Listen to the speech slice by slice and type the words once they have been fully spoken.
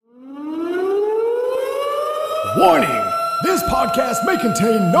Warning! This podcast may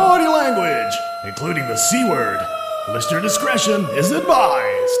contain naughty language, including the C word. Listener discretion is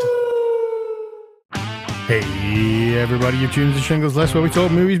advised. Hey everybody, you're tuned to Shingles List, where we talk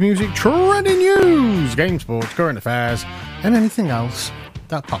movies, music, trending news, game, sports, current affairs, and anything else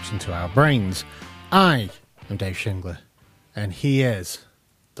that pops into our brains. I am Dave Shingler, and he is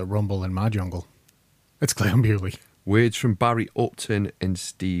the rumble in my jungle. It's Cleon Bewley. Words from Barry Upton and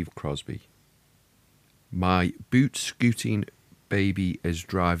Steve Crosby. My boot-scooting baby is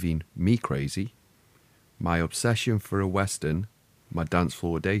driving me crazy. My obsession for a Western, my dance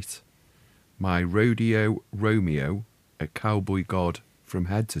floor date. My rodeo Romeo, a cowboy god from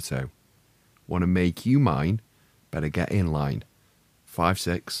head to toe. Want to make you mine? Better get in line. 5,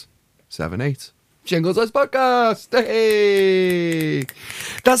 6, 7, 8. Shingles List Podcast! Hey!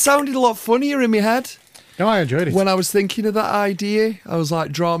 That sounded a lot funnier in my head. No, I enjoyed it. When I was thinking of that idea, I was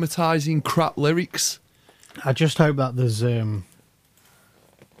like dramatising crap lyrics. I just hope that there's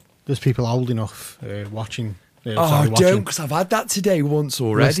people old enough watching. Don't, because I've had that today once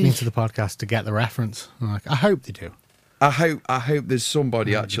already. Listening to the podcast to get the reference. I hope they do. I hope there's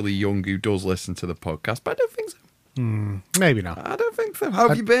somebody actually young who does listen to the podcast, but I don't think so. Maybe not. I don't think so. How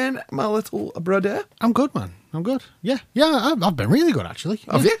have you been, my little brother? I'm good, man. I'm good. Yeah, I've been really good, actually.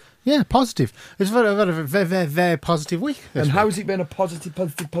 Have you? Yeah, positive. It's I've had a very positive week. And week. how's it been a positive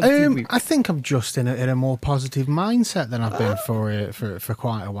week? I think I'm just in a more positive mindset than I've been for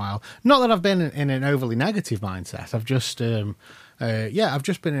quite a while. Not that I've been in an overly negative mindset. I've just I've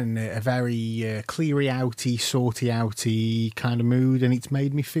just been in a very cleary outy, sorty outy kind of mood, and it's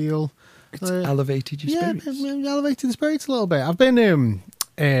made me feel It's elevated your spirits. Yeah, elevated the spirits a little bit. I've been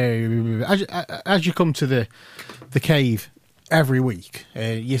as you come to the cave every week,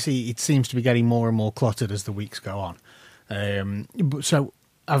 you see it seems to be getting more and more cluttered as the weeks go on. So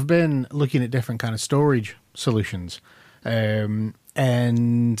I've been looking at different kind of storage solutions, and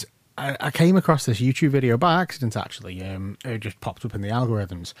I came across this YouTube video by accident. Actually, it just popped up in the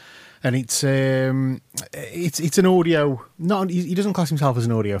algorithms, and it's an audio. He doesn't class himself as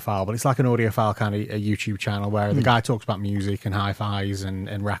an audiophile, but it's like an audiophile kind of a YouTube channel where the guy talks about music and hi-fis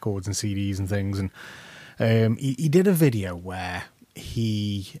and records and CDs and things. And he did a video where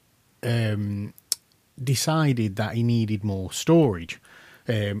he decided that he needed more storage.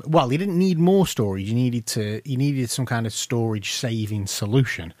 Well, he didn't need more storage. He needed some kind of storage saving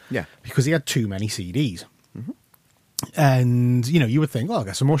solution. Yeah, because he had too many CDs. Mm-hmm. And you would think, I'll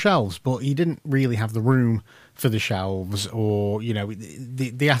get some more shelves, but he didn't really have the room for the shelves, or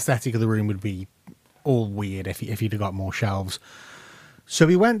the aesthetic of the room would be all weird if he'd have got more shelves. So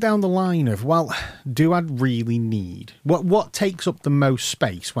he went down the line of, do I really need... What takes up the most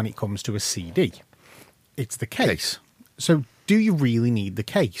space when it comes to a CD? It's the case. So do you really need the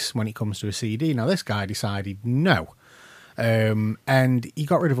case when it comes to a CD? Now, this guy decided no. And he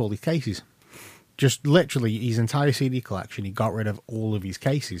got rid of all his cases. Just literally his entire CD collection, he got rid of all of his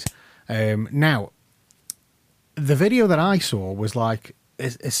cases. Now, the video that I saw was like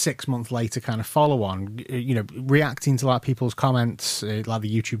a 6 month later kind of follow on, reacting to like people's comments, like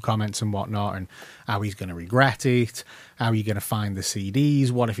the YouTube comments and whatnot, and how he's going to regret it, how you're going to find the CDs,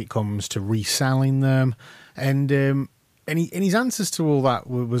 what if it comes to reselling them, and his answers to all that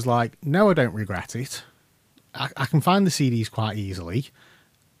was like, no, I don't regret it. I can find the CDs quite easily.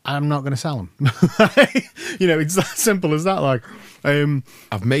 I'm not going to sell them. It's that simple as that. Like,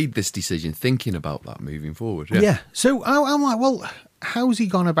 I've made this decision thinking about that moving forward. Yeah. So I'm like, well, how's he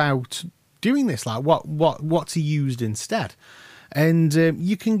gone about doing this? Like, what's he used instead? And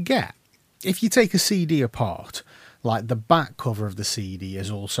you can get, if you take a CD apart, like the back cover of the CD is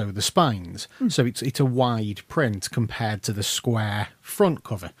also the spines. So it's a wide print compared to the square front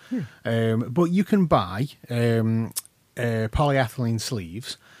cover. But you can buy polyethylene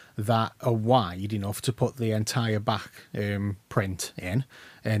sleeves that are wide enough to put the entire back print in,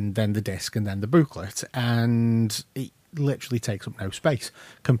 and then the disc and then the booklet, and it literally takes up no space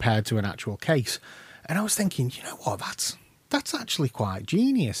compared to an actual case. And I was thinking, that's actually quite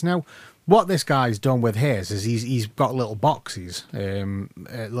genius. Now, what this guy's done with his is he's got little boxes,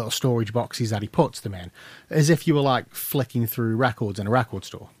 little storage boxes that he puts them in, as if you were like flicking through records in a record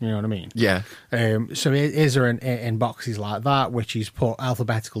store. You know what I mean? Yeah. So is there in boxes like that, which he's put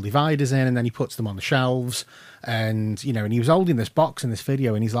alphabetical dividers in, and then he puts them on the shelves. And and he was holding this box in this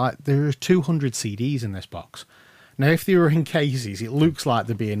video, and he's like, there are 200 CDs in this box. Now, if they were in cases, it looks like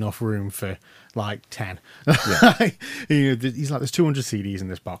there'd be enough room for like 10. Yeah. He's like, there's 200 CDs in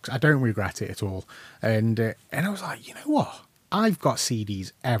this box. I don't regret it at all. And I was like, you know what? I've got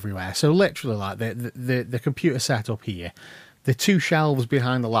CDs everywhere. So literally, like the computer setup here, the two shelves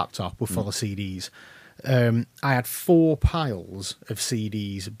behind the laptop were full of CDs. I had 4 piles of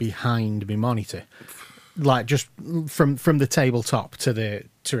CDs behind my monitor, like just from the tabletop to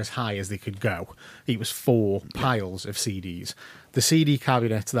as high as they could go. It was 4 piles of CDs. The CD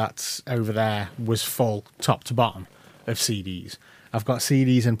cabinet that's over there was full, top to bottom, of CDs. I've got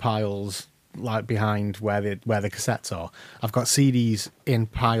CDs in piles like behind where the cassettes are. I've got CDs in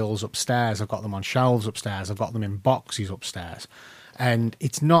piles upstairs. I've got them on shelves upstairs. I've got them in boxes upstairs. And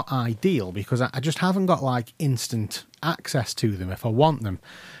it's not ideal because I just haven't got like instant access to them if I want them.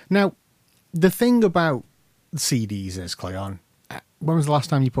 Now, the thing about CDs is, Cleon, when was the last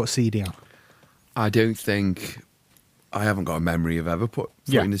time you put a CD on? I don't think... I haven't got a memory of ever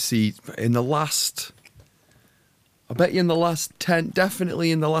putting a CD... In the last... I bet you in the last 10... Definitely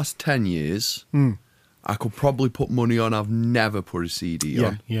in the last 10 years, I could probably put money on I've never put a CD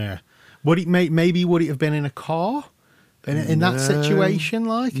on. Yeah. Would it maybe would it have been in a car? In that situation,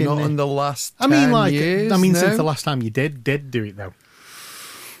 like? Not in the last 10 years, since the last time you did do it, though.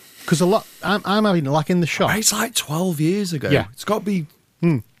 Because a lot... I'm having, like, in the shop... It's like 12 years ago. Yeah. It's got to be...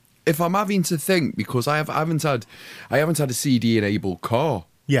 If I'm having to think, because I haven't had a CD-enabled car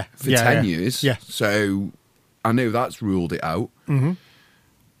for 10 years. Yeah. So I know that's ruled it out. Mm-hmm.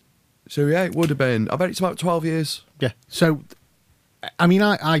 So, yeah, it would have been... I bet it's about 12 years. Yeah. So... I mean,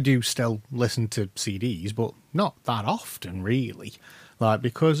 I do still listen to CDs, but not that often, really. Like,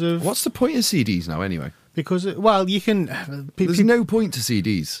 because of... What's the point of CDs now, anyway? Because, well, you can... There's no point to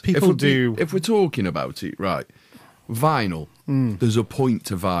CDs. People do... If we're talking about it, right, vinyl, there's a point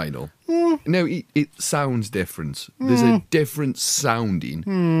to vinyl. No, it sounds different. There's a different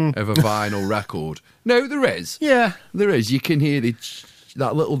sounding of a vinyl record. No, there is. Yeah. There is. You can hear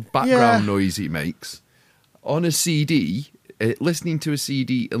that little background noise it makes. On a CD... listening to a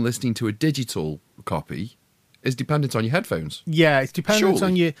CD and listening to a digital copy is dependent on your headphones. Yeah, it's dependent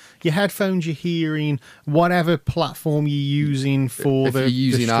on your headphones, your hearing, whatever platform you're using for if the If you're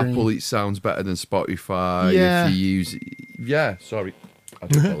using the stream. Apple, it sounds better than Spotify. Yeah. If you use... Yeah, sorry. I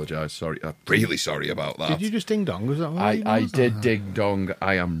do apologise. Sorry. I'm really sorry about that. Did you just ding dong? Was that what it I was? did ding dong.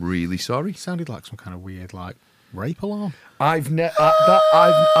 I am really sorry. It sounded like some kind of weird, like, rape alarm. I've not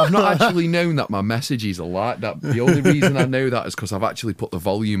actually known that my messages are like that. The only reason I know that is because I've actually put the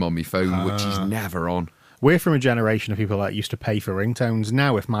volume on my phone, which is never on. We're from a generation of people that used to pay for ringtones.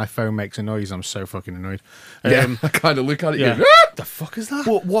 Now, if my phone makes a noise, I'm so fucking annoyed. I kind of look at it. Yeah. And go, "Ah!" The fuck is that?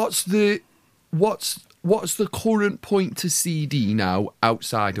 But what's the current point to CD now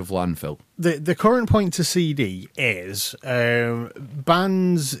outside of landfill? The current point to CD is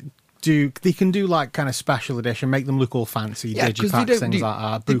bands. They can do like kind of special edition, make them look all fancy, digipacks, things like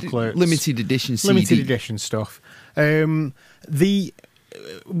that, booklets, limited edition CD. Limited edition stuff. From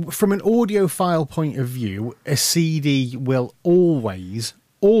an audiophile point of view, a CD will always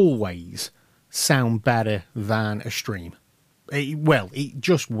sound better than a stream. It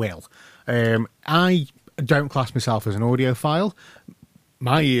just will. I don't class myself as an audiophile.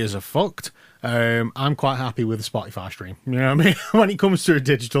 My ears are fucked. I'm quite happy with a Spotify stream. You know what I mean? When it comes to a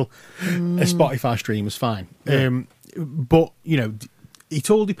digital, a Spotify stream is fine. Yeah. But, you know,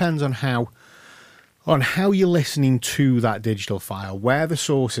 it all depends on how you're listening to that digital file, where the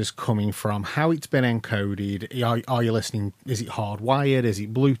source is coming from, how it's been encoded. Are you listening? Is it hardwired? Is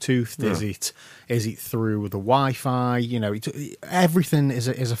it Bluetooth? Yeah. Is it through the Wi-Fi? You know, everything is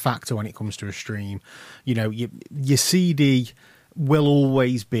a factor when it comes to a stream. You know, your CD will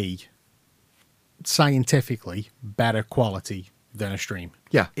always be scientifically better quality than a stream.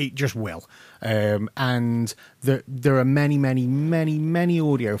 Yeah. It just will. And there are many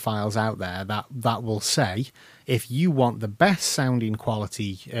audiophiles out there that will say, if you want the best sounding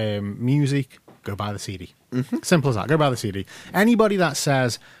quality music, go buy the CD. Mm-hmm. Simple as that. Go buy the CD. Anybody that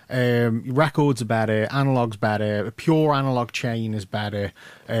says records are better, analog's better, a pure analog chain is better,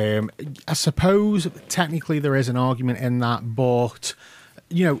 I suppose technically there is an argument in that, but,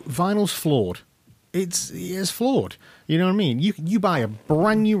 you know, vinyl's flawed. It is flawed. You know what I mean? You buy a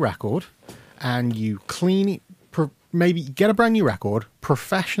brand new record and you clean it. Maybe get a brand new record,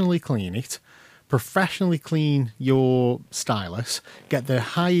 professionally clean it, professionally clean your stylus, get the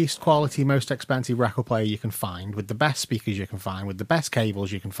highest quality, most expensive record player you can find, with the best speakers you can find, with the best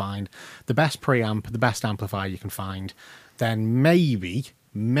cables you can find, the best preamp, the best amplifier you can find, then maybe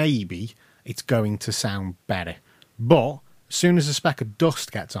it's going to sound better. But as soon as a speck of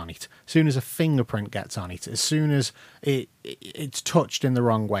dust gets on it, as soon as a fingerprint gets on it, as soon as it's touched in the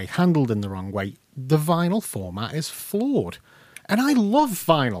wrong way, handled in the wrong way, the vinyl format is flawed. And I love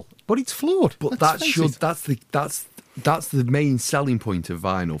vinyl, but it's flawed. But that's the main selling point of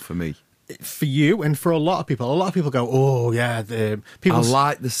vinyl for me. for you and for a lot of people go, "Oh yeah, the people." I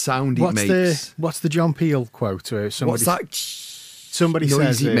like the sound it makes. What's the John Peel quote? What's that? Somebody noise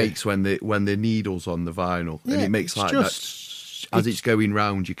says it makes when the needle's on the vinyl, and it makes like that. As it's going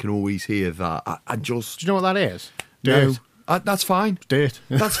round, you can always hear that. I just. Do you know what that is? No. That's fine. Dirt.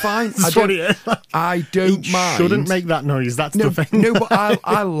 That's fine. I don't it mind. Shouldn't make that noise. That's the thing. No, but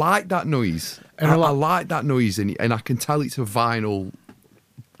I like that noise. I like that noise, and I can tell it's a vinyl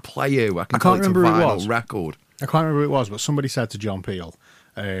player. I can't remember it's a vinyl record. I can't remember who it was, but somebody said to John Peel,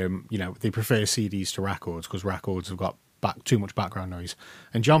 they prefer CDs to records because records have got too much background noise.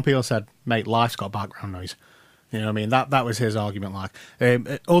 And John Peel said, "Mate, life's got background noise." You know what I mean? That was his argument. Like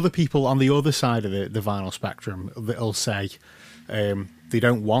other people on the other side of the vinyl spectrum that'll say they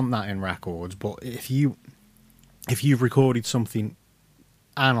don't want that in records, but if you've recorded something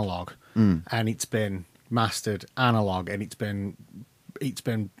analog and it's been mastered analog and it's been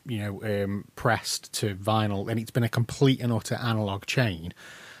pressed to vinyl and it's been a complete and utter analog chain,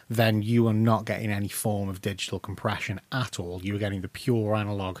 then you are not getting any form of digital compression at all. You are getting the pure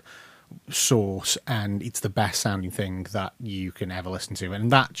analog source, and it's the best sounding thing that you can ever listen to, and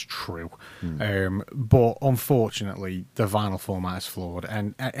that's true. But unfortunately, the vinyl format is flawed,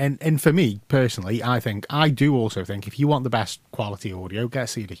 and for me personally, I do also think if you want the best quality audio, get a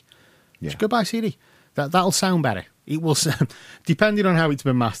CD. Just go buy a CD. That'll sound better. It will, depending on how it's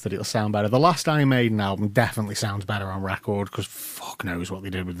been mastered, it'll sound better. The last Iron Maiden album definitely sounds better on record because fuck knows what they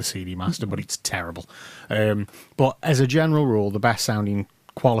did with the CD master, but it's terrible. But as a general rule, the best sounding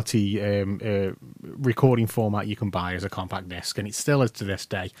quality recording format you can buy is a compact disc, and it still is to this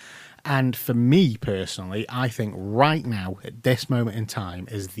day. And for me personally, I think right now at this moment in time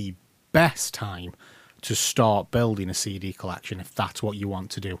is the best time to start building a CD collection if that's what you want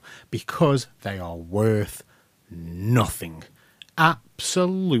to do, because they are worth nothing.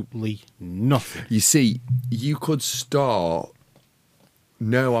 Absolutely nothing. You see, you could start.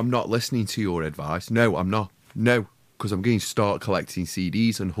 No, I'm not listening to your advice. No, I'm not. No, because I'm going to start collecting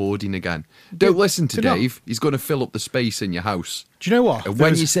CDs and hoarding again. Don't listen to Dave. He's going to fill up the space in your house. Do you know what? And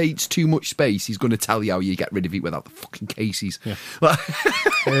when you say it's too much space, he's going to tell you how you get rid of it without the fucking cases. Yeah.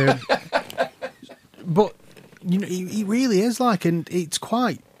 But it really is like, and it's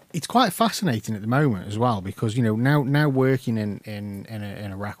quite fascinating at the moment as well, because now working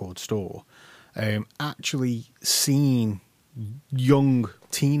in a record store, actually seeing young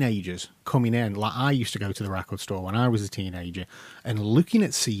teenagers coming in, like I used to go to the record store when I was a teenager and looking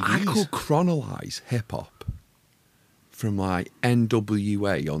at CDs. I could chronologise hip hop from like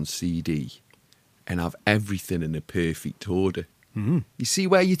NWA on CD and have everything in a perfect order. Mm-hmm. You see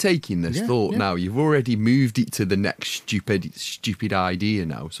where you're taking this thought now? You've already moved it to the next stupid idea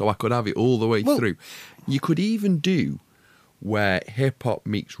now, so I could have it all the way through. You could even do where hip hop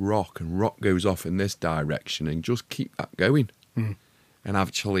meets rock and rock goes off in this direction and just keep that going. And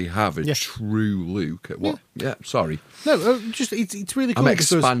actually have a true look at what. Yeah, sorry. No, just it's really cool. I'm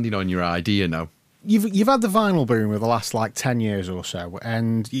expanding on your idea now. You've had the vinyl boom over the last 10 years or so,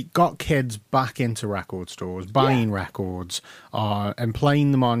 and you got kids back into record stores, buying records, and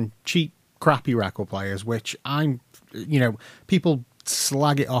playing them on cheap, crappy record players. Which people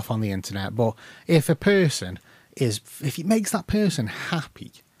slag it off on the internet, but if it makes that person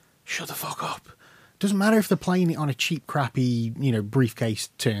happy, shut the fuck up. Doesn't matter if they're playing it on a cheap, crappy, briefcase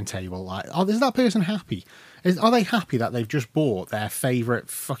turntable. Is that person happy? Are they happy that they've just bought their favourite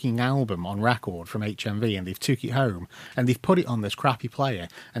fucking album on record from HMV and they've took it home and they've put it on this crappy player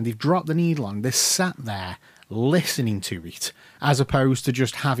and they've dropped the needle on, they've sat there listening to it as opposed to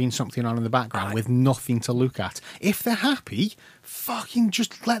just having something on in the background with nothing to look at? If they're happy, fucking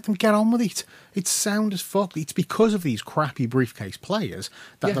just let them get on with it. It's sound as fuck. It's because of these crappy briefcase players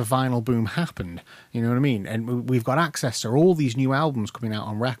that the vinyl boom happened. You know what I mean? And we've got access to all these new albums coming out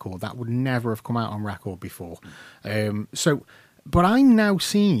on record that would never have come out on record before. But I'm now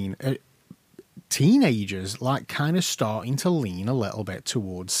seeing teenagers kind of starting to lean a little bit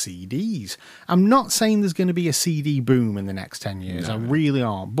towards CDs. I'm not saying there's going to be a CD boom in the next 10 years. No. I really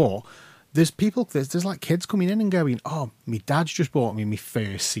aren't. But there's kids coming in and going, oh, my dad's just bought me my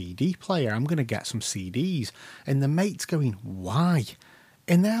first CD player. I'm going to get some CDs. And the mate's going, why?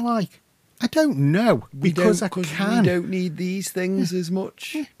 And they're like, I don't know, because I can. We don't need these things as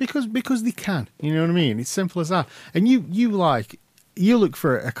much. Because they can. You know what I mean? It's simple as that. And you look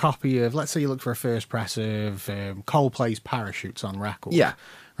for a copy of, let's say you look for a first press of Coldplay's Parachutes on record. Yeah.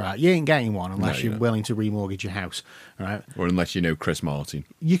 Right, you ain't getting one unless you're willing to remortgage your house, right? Or unless you know Chris Martin.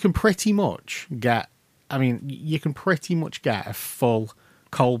 You can pretty much get a full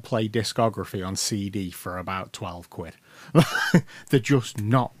Coldplay discography on CD for about 12 quid. They're just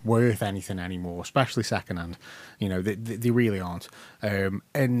not worth anything anymore, especially secondhand. You know, they really aren't.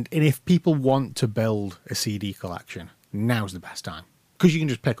 And if people want to build a CD collection, now's the best time, because you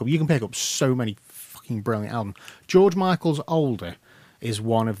can pick up so many fucking brilliant albums. George Michael's Older is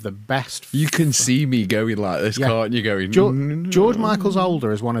one of the best. You can see me going like this, can't you? Going. George Michael's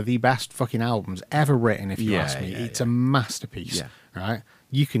Older is one of the best fucking albums ever written. If you ask me, it's a masterpiece. Yeah. Right?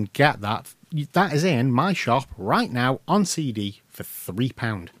 You can get that. That is in my shop right now on CD for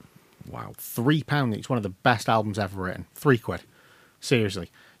 £3. Wow, £3. It's one of the best albums ever written. £3.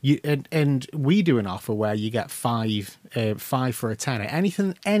 Seriously. And we do an offer where you get five for a tenner.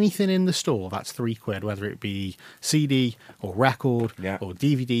 Anything in the store that's £3, whether it be CD or record or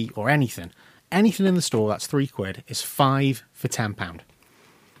DVD or anything in the store that's £3 is 5 for £10.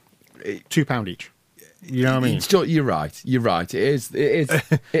 £2 each. You know what I mean? You're right. It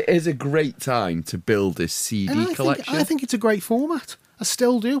is a great time to build this CD collection. I think it's a great format. I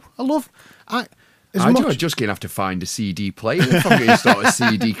still do. I just going to have to find a CD player if I'm going to start a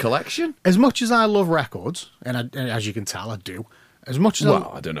CD collection. As much as I love records, and as you can tell, I do. I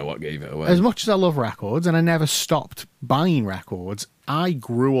don't know what gave it away. As much as I love records, and I never stopped buying records, I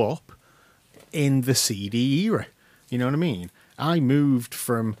grew up in the CD era. You know what I mean? I moved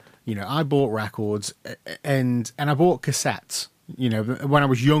from, I bought records and I bought cassettes. When I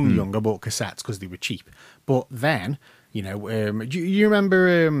was young, I bought cassettes because they were cheap. But then, do you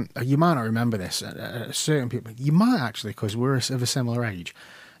remember, you might not remember this, certain people, you might actually, because we're of a similar age.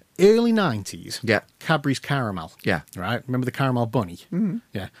 Early 90s, Cadbury's Caramel. Yeah. Right? Remember the Caramel Bunny? Mm-hmm.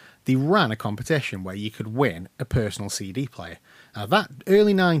 Yeah. They ran a competition where you could win a personal CD player. Now, that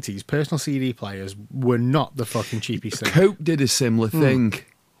early 90s, personal CD players were not the fucking cheapest thing. Coke did a similar thing,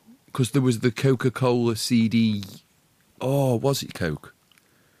 because there was the Coca-Cola CD. Oh, was it Coke?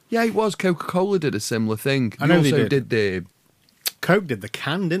 Yeah, it was. Coca-Cola did a similar thing. I know they also did the... Coke did the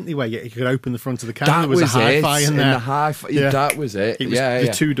can, didn't they? Where you could open the front of the can. That there was a hi-fi in there. The hi-fi. Yeah. That was it. It was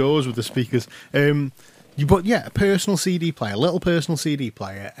the two doors with the speakers. A personal CD player, little personal CD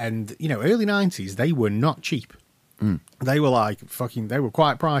player, and early 90s, they were not cheap. They were they were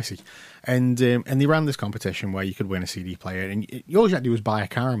quite pricey, and they ran this competition where you could win a CD player, and all you had to do was buy a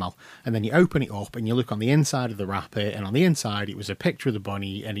Caramel, and then you open it up and you look on the inside of the wrapper, and on the inside it was a picture of the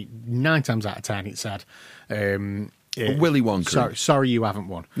bunny, and 9 times out of 10 it said, Willy Wonka. Sorry, you haven't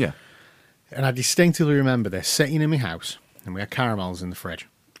won. Yeah, and I distinctly remember this sitting in my house, and we had caramels in the fridge.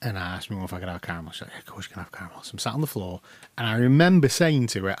 And I asked me if I could have caramels. She said, of course you can have caramels. I'm sat on the floor, and I remember saying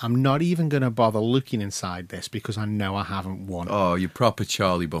to her, I'm not even going to bother looking inside this because I know I haven't won. Oh, you proper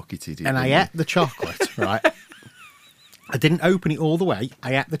Charlie Bucketed. And I ate the chocolate, right? I didn't open it all the way.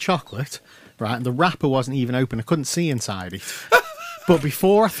 I ate the chocolate, right? And the wrapper wasn't even open. I couldn't see inside it. But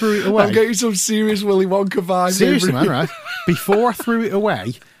before I threw it away... I'm getting some serious Willy Wonka vibes. Seriously, man, right? Before I threw it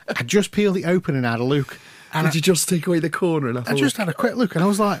away, I just peeled it open and had a look. And Did you just take away the corner? And I just had a quick look, and I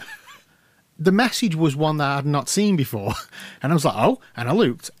was like, the message was one that I had not seen before. And I was like, oh, and I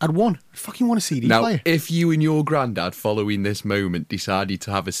looked, I'd won. I fucking won a CD player. Now, if you and your granddad, following this moment, decided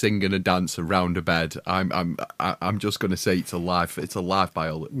to have a sing and a dance around a bed, I'm just going to say it's a live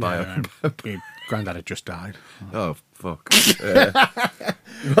bio. Granddad had just died. Oh fuck.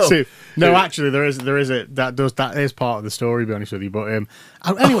 Actually, there is that is part of the story. To be honest with you, but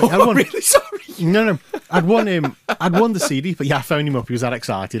anyway, I won. Really sorry. No, I'd won the CD, but I phoned him up. He was that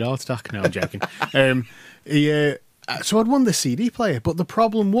excited. Heart attack. No, I'm joking. So I'd won the CD player, but the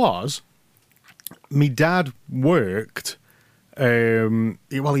problem was, my dad worked. He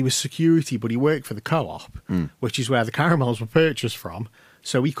was security, but he worked for the co-op, which is where the caramels were purchased from.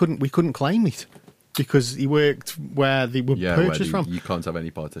 So we couldn't claim it because he worked where they were purchased from. You can't have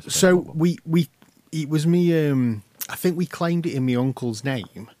any participation. So it was me. I think we claimed it in my uncle's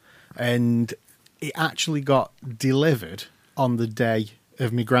name, and it actually got delivered on the day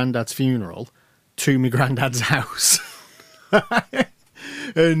of my granddad's funeral to my granddad's house.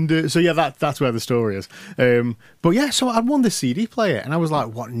 And that's where the story is. So I won the CD player, and I was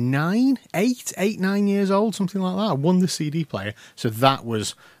like, what, 9 years old, something like that. I won the CD player, so that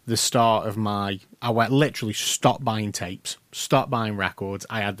was the start of I went literally stopped buying tapes, stopped buying records.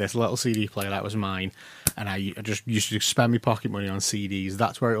 I had this little CD player that was mine, and I just used to spend my pocket money on CDs.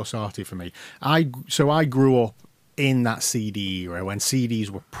 That's where it all started for me. I grew up in that CD era when CDs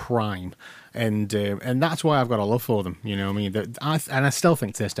were prime. And that's why I've got a love for them. You know what I mean? I still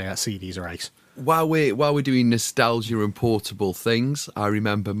think to this day that CDs are ace. While we're doing nostalgia and portable things, I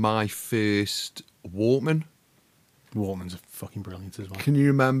remember my first Walkman. Walkmans are fucking brilliant as well. Can you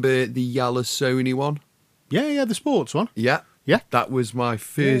remember the yellow Sony one? Yeah, the sports one. Yeah. Yeah. That was my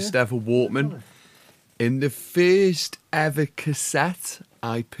first ever Walkman. And the first ever cassette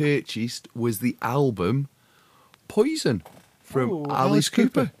I purchased was the album Poison from Alice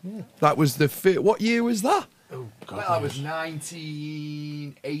Cooper. Yeah. That was the what year was that? Oh, God. Well, that was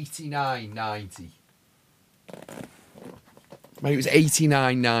 1989, 90. Maybe it was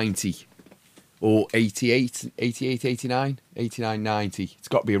 89, 90. Or 88, 88, 89, 89, 90. It's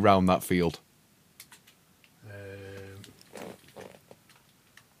got to be around that field.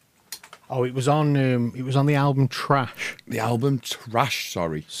 Oh, it was on the album Trash. The album Trash,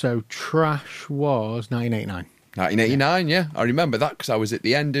 sorry. So Trash was 1989. 1989, yeah. I remember that because I was at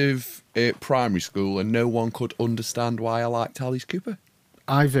the end of primary school and no one could understand why I liked Alice Cooper.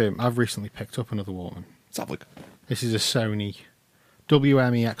 I've recently picked up another Walkman. Let's have a look. This is a Sony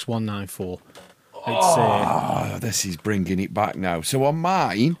WMEX194. Oh, this is bringing it back now. So on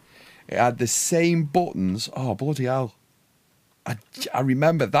mine, it had the same buttons. Oh, bloody hell. I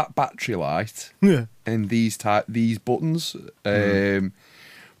remember that battery light Yeah. and these buttons. But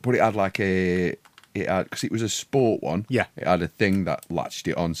it had because it was a sport one. Yeah. It had a thing that latched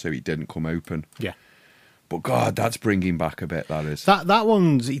it on so it didn't come open. Yeah. But God, that's bringing back a bit. That is. That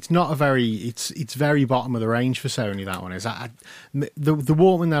one's it's very bottom of the range for Sony. That one is. The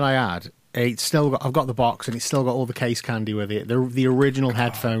Walkman that I had, I've got the box and it's still got all the case candy with it. The original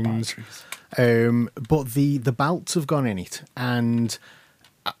headphones. But the belts have gone in it, and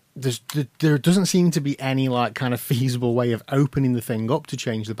there doesn't seem to be any like kind of feasible way of opening the thing up to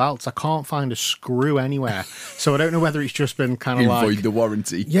change the belts. I can't find a screw anywhere, so I don't know whether it's just been kind of like void the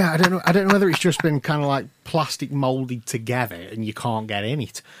warranty. Yeah, I don't know whether it's just been kind of like plastic molded together and you can't get in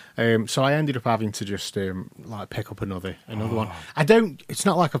it. So I ended up having to just like pick up another one. It's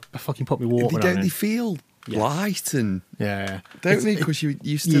not like I fucking put my Walkman on. They feel light and don't they? Because you're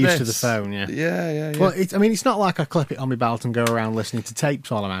used to to the phone. Yeah. Well, it's not like I clip it on my belt and go around listening to tapes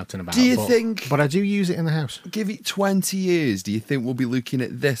while I'm out and about. Do you think? But I do use it in the house. Give it 20 years. Do you think we'll be looking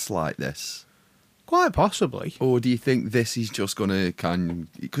at this like this? Quite possibly. Or do you think this is just going to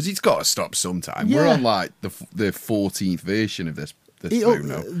because it's got to stop sometime. Yeah. We're on like the 14th version of this phone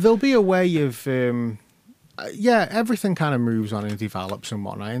now. There'll be a way of. Everything kind of moves on and develops and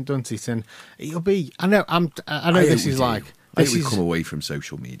whatnot, doesn't it? And it'll be. I know this is like. I think we come away from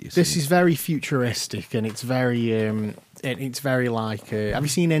social media. This is very futuristic, and it's very like. Have you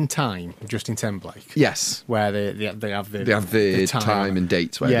seen In Time, Justin Timberlake? Yes, where they have the time and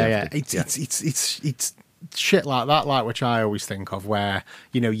dates. Where it's shit like that, like which I always think of, where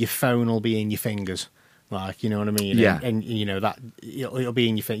your phone will be in your fingers. Like, you know what I mean? Yeah. And that it'll be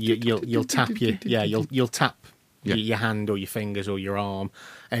in your finger. You'll tap you'll tap your hand or your fingers or your arm,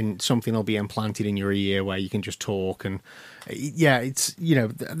 and something will be implanted in your ear where you can just talk. And it's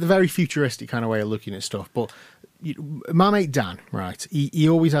the very futuristic kind of way of looking at stuff. But my mate Dan, right? He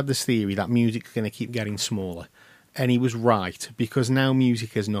always had this theory that music's going to keep getting smaller, and he was right, because now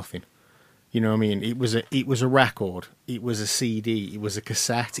music is nothing. You know what I mean? It was a record, it was a CD, it was a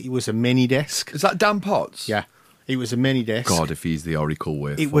cassette, it was a mini disc. Is that Dan Potts? Yeah, it was a mini disc. God, if he's the Oracle,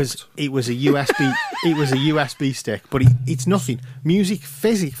 it was a USB. It was a USB stick, but it's nothing. Music,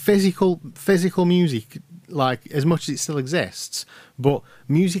 physical music, like as much as it still exists, but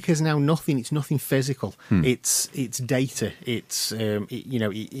music is now nothing. It's nothing physical. It's data. It's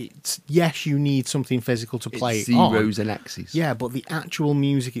yes, you need something physical to play it's it on. Zeros and X's. Yeah, but the actual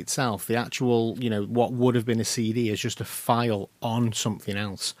music itself, the actual what would have been a CD, is just a file on something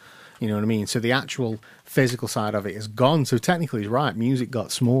else. You know what I mean? So the actual physical side of it is gone. So technically, he's right. Music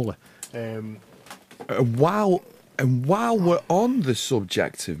got smaller. While we're on the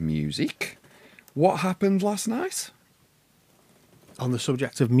subject of music, what happened last night? On the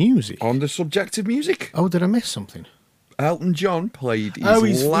subject of music? On the subject of music. Oh, did I miss something? Elton John played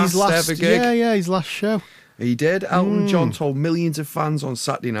his last ever gig. Yeah, his last show. He did. Elton John told millions of fans on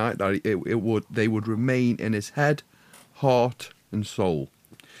Saturday night that they would remain in his head, heart and soul,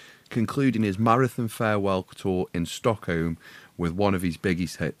 concluding his marathon farewell tour in Stockholm with one of his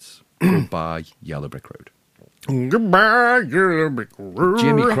biggest hits, Goodbye Yellow Brick Road. Goodbye Yellow Brick Road.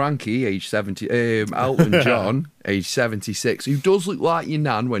 Jimmy Krankie, age 70, Elton John, age 76, who does look like your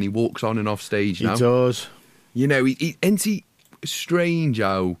nan when he walks on and off stage now. He does. Isn't he strange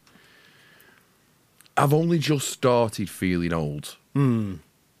how I've only just started feeling old. Do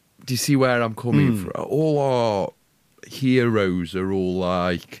you see where I'm coming from? All our heroes are all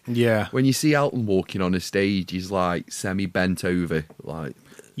like... Yeah. When you see Elton walking on a stage, he's like semi-bent over, like...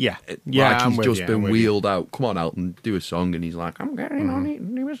 Yeah. Like he's just been wheeled out. Come on, Elton, do a song. And he's like, I'm getting on it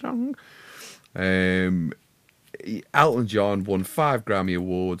and do a song. Elton John won 5 Grammy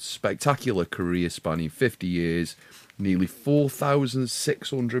Awards, spectacular career spanning 50 years, nearly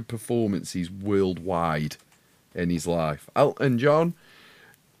 4,600 performances worldwide in his life. Elton John,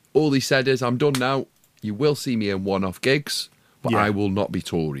 all he said is, I'm done now. You will see me in one-off gigs, but Yeah. I will not be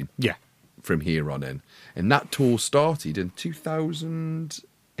touring Yeah. from here on in. And that tour started in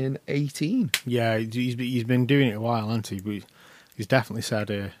 2018. Yeah, he's been doing it a while, hasn't he? But he's definitely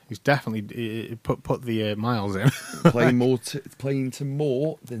said he's definitely put the miles in. playing to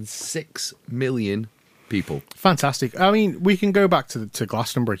more than 6 million people. Fantastic. I mean, we can go back to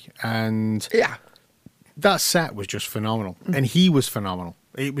Glastonbury, and Yeah. that set was just phenomenal, and he was phenomenal.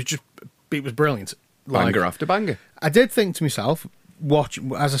 It was brilliant. Banger after banger. I did think to myself,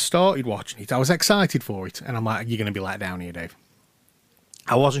 as I started watching it, I was excited for it, and I'm like, you're going to be let down here, Dave.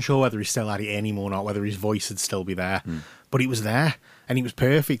 I wasn't sure whether he still had it in him or not, whether his voice would still be there, but it was there, and it was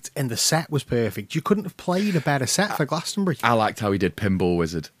perfect, and the set was perfect. You couldn't have played a better set for Glastonbury. I liked how he did Pinball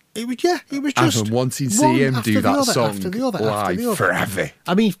Wizard. It was just. I've been wanting to see one him after do the that other, song after the other, after live the other. forever.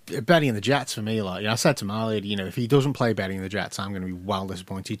 I mean, Benny and the Jets for me, like, I said to Marley, if he doesn't play Benny and the Jets, I'm going to be well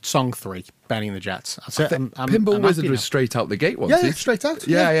disappointed. Song 3, Benny and the Jets. That's it. Pinball I'm Wizard happy was now. straight out the gate, wasn't Yeah, he? straight out.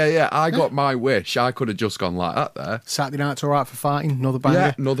 Yeah. I got my wish. I could have just gone like that there. Saturday Night's All Right for Fighting, another banger.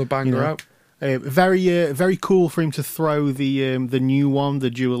 Yeah, another banger out. Very cool for him to throw the new one, the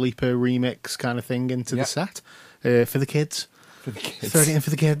Dua Lipa remix kind of thing into the set for the kids. For the kids. Throw it in for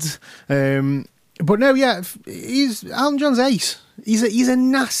the kids. But no, yeah, Elton John's ace. He's a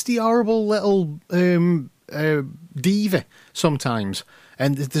nasty, horrible little diva sometimes,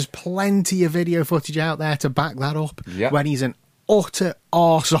 and there's plenty of video footage out there to back that up. Yeah. When he's an utter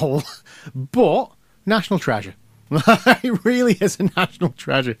arsehole, but national treasure. It really is a national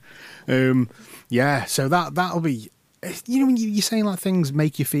treasure. Yeah, so that'll be. When you're saying like things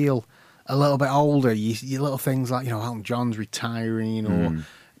make you feel a little bit older, you little things like Elton John's retiring, or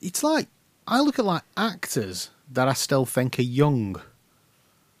it's like. I look at like actors that I still think are young,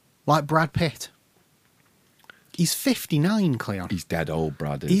 like Brad Pitt. He's 59, Cleon. He's dead old,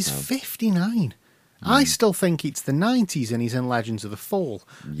 Brad. He's 59. I still think it's the 90s and he's in Legends of the Fall.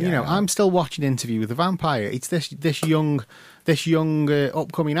 Yeah. I'm still watching Interview with the Vampire. It's this young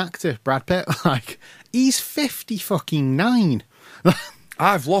upcoming actor, Brad Pitt. Like, he's 59.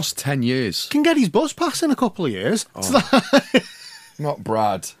 I've lost 10 years. Can get his bus pass in a couple of years. Not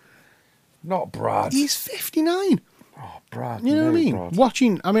Brad. Not Brad. He's 59. Oh, Brad. You know what I mean? Brad.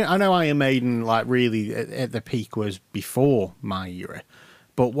 Watching, I know Iron Maiden, like, really at the peak was before my era.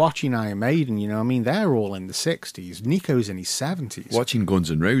 But watching Iron Maiden, they're all in the 60s. Nico's in his 70s. Watching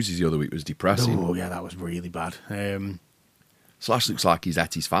Guns N' Roses the other week was depressing. Oh, yeah, that was really bad. Slash looks like he's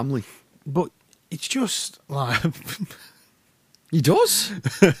at his family. But it's just, like... He does?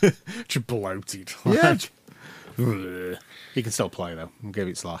 just bloated. Yeah. He can still play, though. I'll give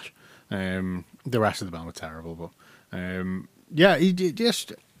it Slash. The rest of the band were terrible, but yeah,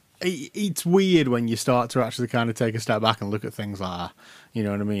 it's weird when you start to actually kind of take a step back and look at things like that. You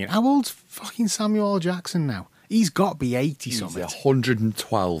know what I mean? How old's fucking Samuel L. Jackson now? He's got to be 80 He's something.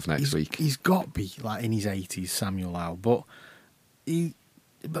 112 next week. He's got to be like in his 80s, Samuel L. But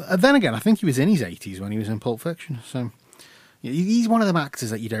then again, I think he was in his 80s when he was in Pulp Fiction. So he's one of them actors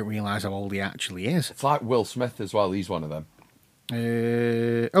that you don't realise how old he actually is. It's like Will Smith as well. He's one of them.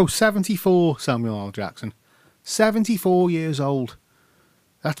 74, Samuel L. Jackson. 74 years old.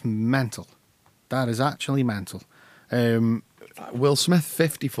 That's mental. That is actually mental. Will Smith,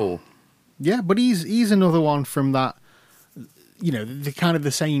 54. Yeah, but he's another one from that, the kind of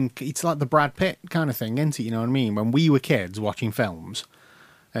the same, it's like the Brad Pitt kind of thing, isn't it? You know what I mean? When we were kids watching films,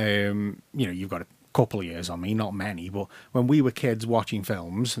 you've got a couple of years on me, not many, but when we were kids watching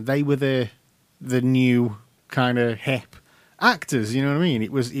films, they were the new kind of hip actors, you know what I mean?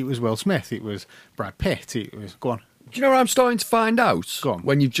 It was Will Smith, it was Brad Pitt, it was... Go on. Do you know what I'm starting to find out? Go on.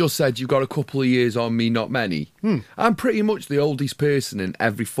 When you've just said you've got a couple of years on me, not many. I'm pretty much the oldest person in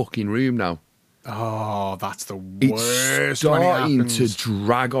every fucking room now. Oh, that's the worst. It's starting when it to happens.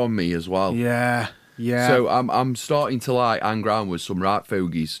 drag on me as well. Yeah. So I'm starting to like hang around with some right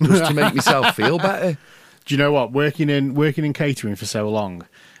fogies just to make myself feel better. Do you know what? Working in catering for so long,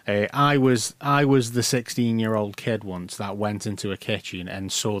 I was the 16-year-old kid once that went into a kitchen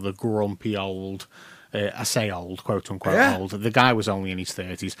and saw the grumpy old. I say old, quote unquote old. The guy was only in his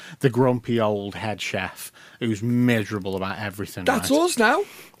 30s. The grumpy old head chef who's miserable about everything. That's right? us now.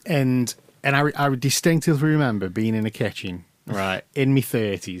 And I distinctly remember being in a kitchen, right, in my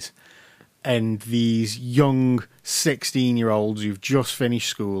 30s, and these young 16-year-olds who've just finished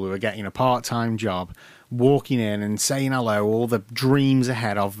school, who are getting a part-time job, walking in and saying hello, all the dreams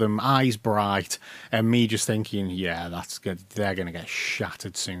ahead of them, eyes bright, and me just thinking, yeah, that's good. They're going to get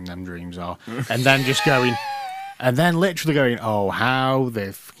shattered soon, them dreams are. And then just going, And then literally going, oh, how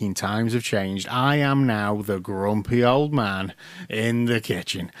the fucking times have changed. I am now the grumpy old man in the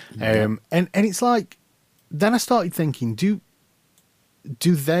kitchen. And it's like, then I started thinking, do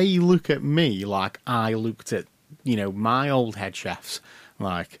they look at me like I looked at, my old head chefs?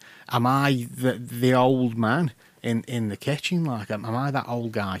 Like, am I the old man in the kitchen? Like, am I that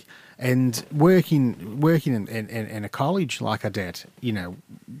old guy? And working in a college like I did,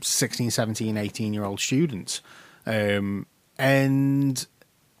 16, 17, 18-year-old students. I'm a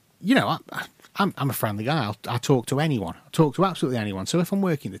friendly guy. I talk to anyone. I talk to absolutely anyone. So if I'm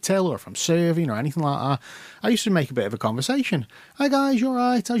working the till or if I'm serving or anything like that, I used to make a bit of a conversation. Hi guys, you all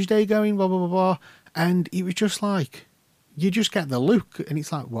right? How's your day going? Blah, blah, blah, blah. And it was just like, you just get the look. And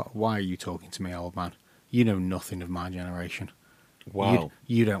it's like, what? Why are you talking to me, old man? You know nothing of my generation. Wow.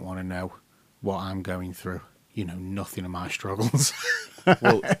 You don't want to know what I'm going through. You know nothing of my struggles.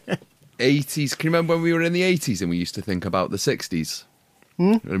 Well, 80s. Can you remember when we were in the 80s and we used to think about the 60s?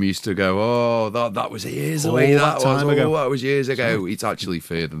 And we used to go, oh, that was years away. That was years ago. Sorry. It's actually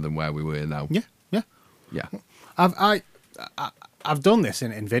further than where we were now. Yeah. I've done this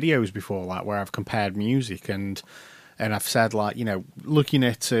in videos before, like where I've compared music and I've said, like, looking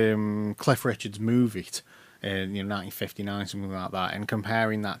at Cliff Richard's Move It in 1959, something like that, and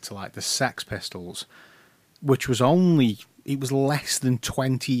comparing that to like the Sex Pistols, which was less than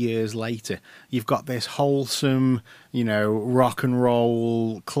 20 years later. You've got this wholesome, rock and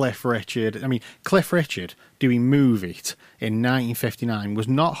roll Cliff Richard. I mean, Cliff Richard doing Move It in 1959 was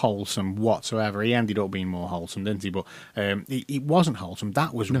not wholesome whatsoever. He ended up being more wholesome, didn't he? But it wasn't wholesome.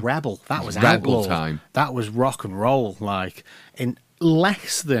 That was rebel. That was rebel outlaw time. That was rock and roll. Like, in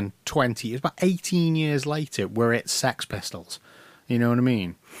less than 20 years, about 18 years later, we're at Sex Pistols. You know what I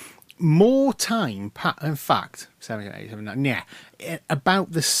mean? More time, in fact, 7, 8, 7, 9, yeah,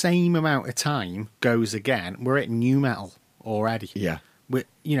 about the same amount of time goes again. We're at new metal already. Yeah.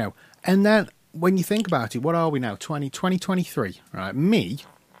 And then when you think about it, what are we now? 2023, right? Me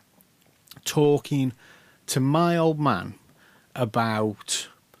talking to my old man about,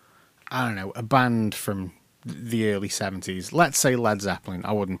 I don't know, a band from the early 70s. Let's say Led Zeppelin.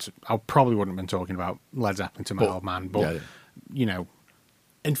 I probably wouldn't have been talking about Led Zeppelin to my old man, but,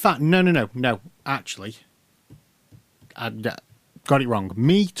 in fact, no. Actually, I got it wrong.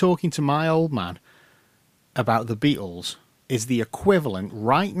 Me talking to my old man about the Beatles is the equivalent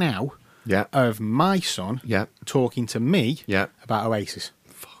right now of my son talking to me about Oasis.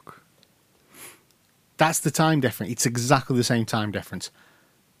 Fuck. That's the time difference. It's exactly the same time difference.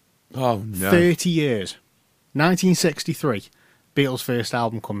 Oh, no. 30 years. 1963, Beatles' first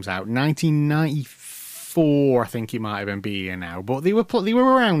album comes out. 1994, I think it might have been Be Here Now, but they were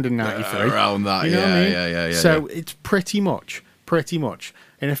around in 93. Around that, you know what I mean? Yeah. So it's pretty much.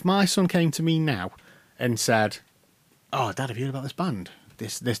 And if my son came to me now and said, "Oh, Dad, have you heard about this band?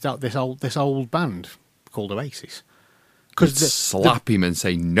 This old band called Oasis?" Because slap him and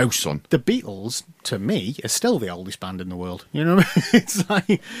say, "No, son." The Beatles, to me, are still the oldest band in the world. You know what I mean? It's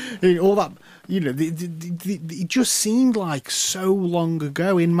like all that. It just seemed like so long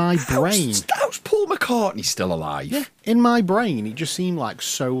ago in my brain. How's Paul McCartney still alive? Yeah, in my brain, it just seemed like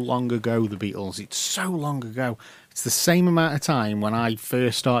so long ago. The Beatles. It's so long ago. It's the same amount of time when I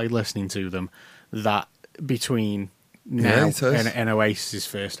first started listening to them that between now and Oasis'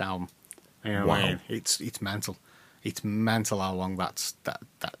 first album. You know what I mean? It's mental. It's mental how long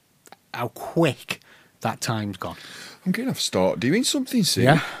how quick that time's gone. I'm going to have to start doing something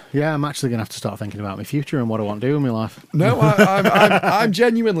soon. Yeah, I'm actually going to have to start thinking about my future and what I want to do in my life. No, I'm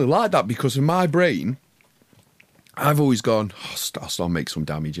genuinely like that because in my brain, I've always gone, I'll make some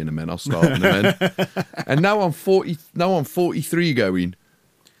damage in a minute, I'll start in a minute. And now I'm 40, now I'm 43 going,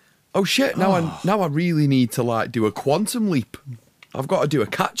 oh shit, now I really need to do a quantum leap. I've got to do a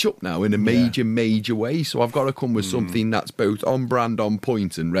catch-up now in a major way, so I've got to come with something that's both on brand, on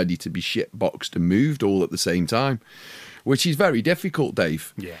point, and ready to be shitboxed and moved all at the same time, which is very difficult,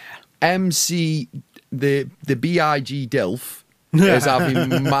 Dave. Yeah. MC, the BIG Dilf, is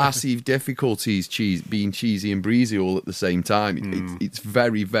having massive difficulties being cheesy and breezy all at the same time. It's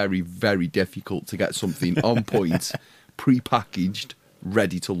very, very, very difficult to get something on point, pre-packaged,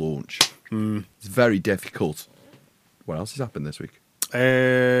 ready to launch. It's very difficult. What else has happened this week?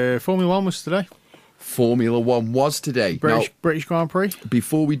 Formula 1 was today. Formula 1 was today. British Grand Prix.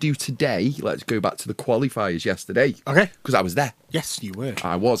 Before we do today, let's go back to the qualifiers yesterday. Okay. Because I was there. Yes, you were.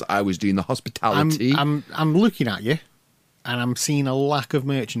 I was doing the hospitality. I'm looking at you, and I'm seeing a lack of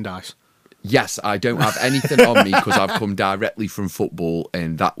merchandise. Yes, I don't have anything on me because I've come directly from football,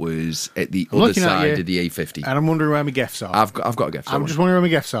 and that was at the other side of the A50. And I'm wondering where my gifts are. I've got a gift. I'm just wondering where my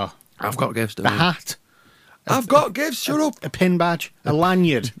gifts are. I've got gifts. The hat. I've got gifts. Shut up. A pin badge, a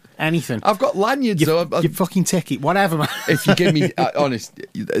lanyard, anything. I've got lanyards. Your fucking ticket, whatever, man. If you give me, honest,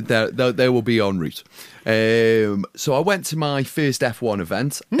 they will be en route. So I went to my first F1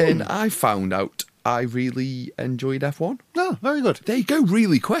 event, and I found out I really enjoyed F1. No, very good. They go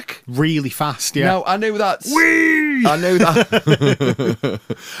really quick. Really fast, yeah. Now, I know that's... Whee! I know that...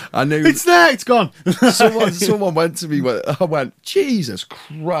 I know... It's there, it's gone. someone went to me, I went, Jesus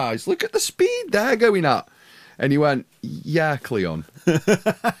Christ, look at the speed they're going at. And he went, yeah, Cleon.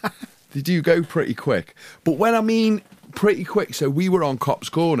 They do go pretty quick. But when I mean pretty quick, so we were on Cops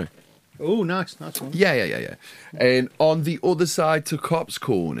Corner. Oh, nice one. Yeah. And on the other side to Cops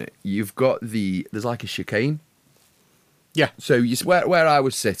Corner, you've got there's like a chicane. Yeah. So where I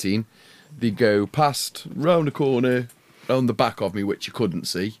was sitting, they go past, round the corner, on the back of me, which you couldn't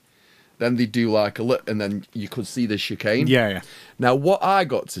see. Then they do like a look, and then you could see the chicane. Yeah. Now, what I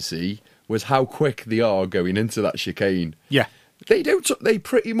got to see was how quick they are going into that chicane. Yeah. They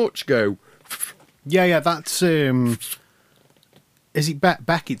pretty much go... Yeah, that's... Is it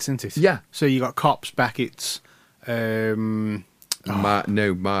Beckett's, isn't it? Yeah. So you got Cops, Beckett's... Maggots.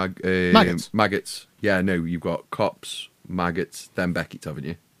 Yeah, no, you've got Cops, Maggots, then Beckett's, haven't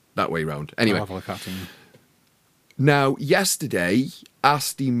you? That way round. Anyway. I'll have a look at them. Now, yesterday,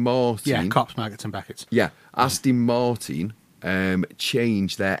 Aston Martin... Yeah, Cops, Maggots and Beckett's. Yeah, Aston Martin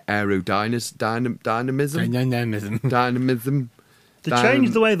changed their dynamism. They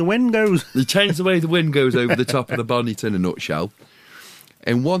changed the way the wind goes. They changed the way the wind goes over the top of the bonnet in a nutshell.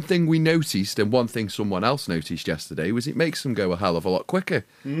 And one thing we noticed, and one thing someone else noticed yesterday, was it makes them go a hell of a lot quicker.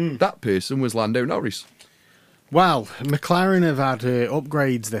 That person was Lando Norris. Well, McLaren have had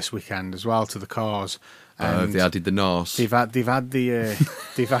upgrades this weekend as well to the cars. They added the NOS. Have they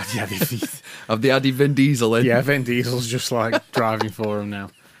added Vin Diesel in? Yeah, Vin Diesel's just like driving for them now.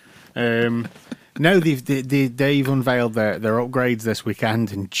 No, they've unveiled their upgrades this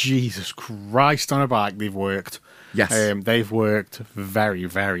weekend, and Jesus Christ, on a bike they've worked. Yes. They've worked very,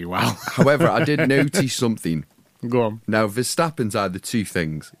 very well. However, I did notice something. Go on. Now, Verstappen's either two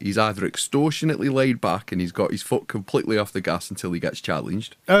things. He's either extortionately laid back and he's got his foot completely off the gas until he gets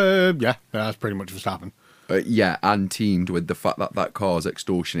challenged. Yeah, that's pretty much Verstappen. Yeah, and teamed with the fact that car's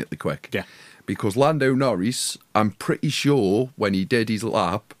extortionately quick. Yeah. Because Lando Norris, I'm pretty sure when he did his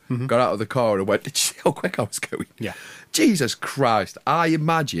lap, got out of the car and went, did you see how quick I was going? Yeah. Jesus Christ. I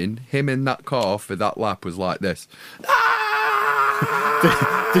imagine him in that car for that lap was like this. The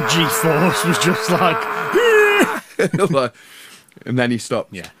G-force was just like... and then he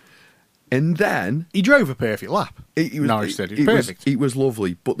stopped. Yeah. And then... He drove a perfect lap. Norris said it was perfect. It was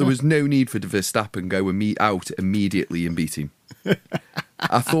lovely, but there was no need for Verstappen go out immediately and beat him.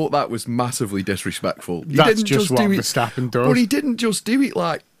 I thought that was massively disrespectful. That's just what Verstappen does. But he didn't just do it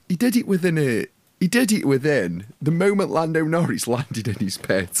like... He did it within the moment Lando Norris landed in his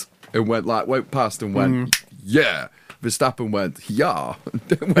pit and went past and went, yeah. Verstappen went, yeah. And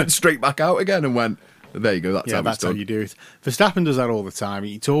then went straight back out again and went... There you go, that's how you do it. Verstappen does that all the time.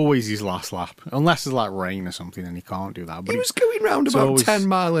 It's always his last lap. Unless there's like rain or something and he can't do that. But he was going round about 10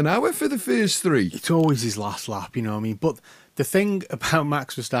 mile an hour for the first three. It's always his last lap, you know what I mean? But the thing about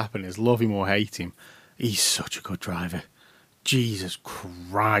Max Verstappen is, love him or hate him, he's such a good driver. Jesus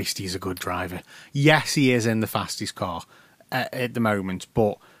Christ, he's a good driver. Yes, he is in the fastest car at the moment,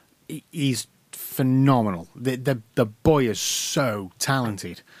 but he's phenomenal. The boy is so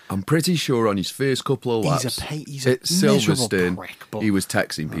talented. I'm pretty sure on his first couple of laps he's a at Silverstone, prick, but... he was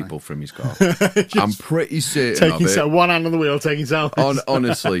texting people from his car. I'm pretty certain of it. One hand on the wheel, taking selfies.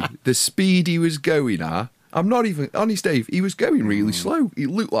 Honestly, the speed he was going at, I'm not even... Honest, Dave, he was going really slow. It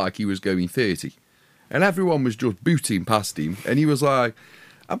looked like he was going 30. And everyone was just booting past him. And he was like...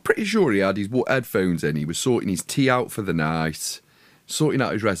 I'm pretty sure he had his headphones in. He was sorting his tea out for the night, sorting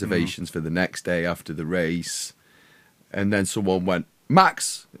out his reservations for the next day after the race. And then someone went,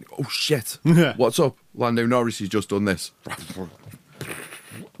 Max! Oh, shit. What's up? Lando Norris has just done this.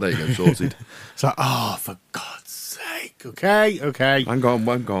 There you go, sorted. It's like, oh, for God's sake. Okay. Hang on.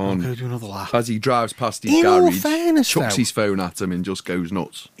 I'll go do another lap. As he drives past his In all garage, fairness, chucks though, his phone at him and just goes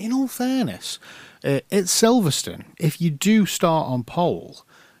nuts. In all fairness, at Silverstone, if you do start on pole,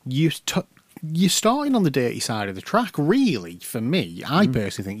 you're starting on the dirty side of the track. Really, for me, I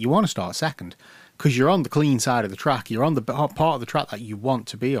personally think you want to start second, because you're on the clean side of the track. You're on the part of the track that you want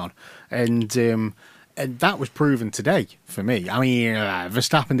to be on. And that was proven today for me. I mean,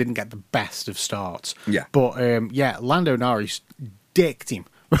 Verstappen didn't get the best of starts. Yeah. But, Lando Norris dicked him.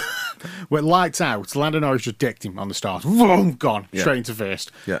 With lights out, Lando Norris just dicked him on the start. Boom, gone. Yeah. Straight into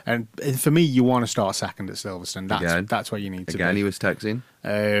first. Yeah. And for me, you want to start second at Silverstone. That's where you need to be. Again, he was texting.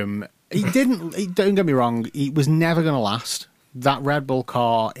 Don't get me wrong. It was never going to last. That Red Bull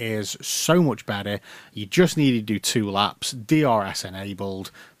car is so much better. You just need to do 2 laps. DRS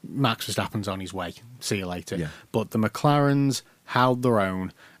enabled. Max Verstappen's on his way. See you later. Yeah. But the McLarens held their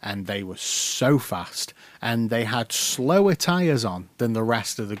own, and they were so fast, and they had slower tyres on than the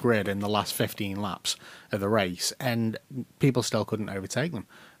rest of the grid in the last 15 laps of the race, and people still couldn't overtake them.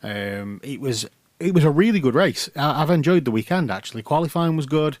 It was a really good race. I've enjoyed the weekend, actually. Qualifying was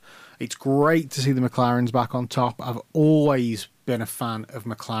good. It's great to see the McLarens back on top. I've always been a fan of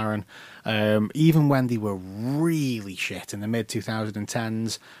McLaren, even when they were really shit in the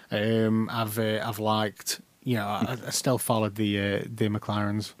mid-2010s. I've liked, I still followed the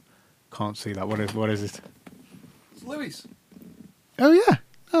McLarens. Can't see that. What is it? It's Lewis. Oh, yeah.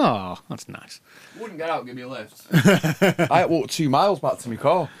 Oh, that's nice. Wouldn't get out and give me a lift. I walked 2 miles back to my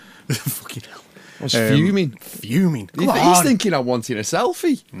car. Fucking hell. I was fuming. Fuming. Come He's on. thinking I'm wanting a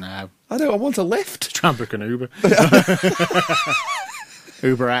selfie. No. I don't. I want a lift. Try and book an Uber.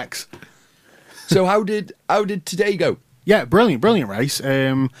 Uber X. So how did today go? Yeah, brilliant race.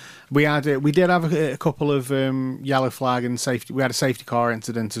 We did have a couple of yellow flag and safety. We had a safety car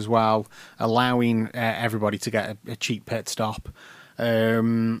incident as well, allowing everybody to get a cheap pit stop.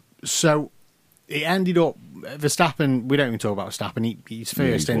 So it ended up Verstappen. We don't even talk about Verstappen. He's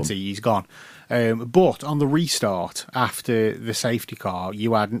first, isn't he? He's gone. But on the restart after the safety car,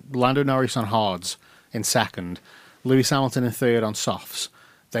 you had Lando Norris on hards in second, Lewis Hamilton in third on softs.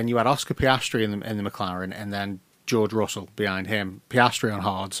 Then you had Oscar Piastri in the McLaren, and then George Russell behind him. Piastri on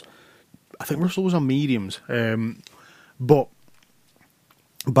hards. I think Russell was on mediums. But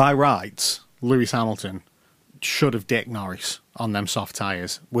by rights, Lewis Hamilton should have dicked Norris on them soft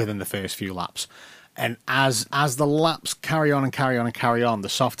tyres within the first few laps. And as the laps carry on, the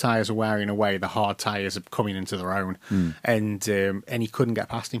soft tyres are wearing away, the hard tyres are coming into their own. And he couldn't get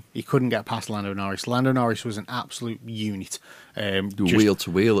past him. He couldn't get past Lando Norris. Lando Norris was an absolute unit. Wheel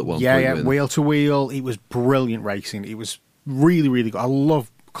to wheel at one point. Yeah, wheel to wheel. It was brilliant racing. It was really, really good. I love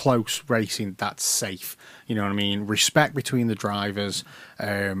close racing that's safe. You know what I mean? Respect between the drivers.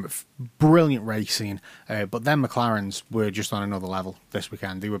 Brilliant racing. But then McLarens were just on another level this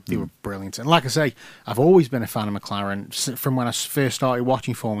weekend. They were brilliant. And like I say, I've always been a fan of McLaren from when I first started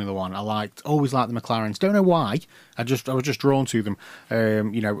watching Formula One. I always liked the McLarens. Don't know why. I was just drawn to them.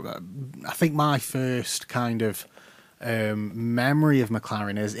 I think my first kind of memory of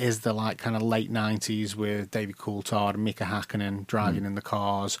McLaren is the kind of late 90s with David Coulthard and Mika Hakkinen driving in the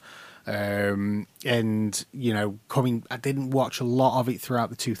cars. I didn't watch a lot of it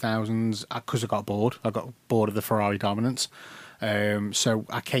throughout the 2000s because I got bored. I got bored of the Ferrari dominance. So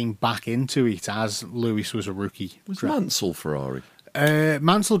I came back into it as Lewis was a rookie. Was Mansell Ferrari?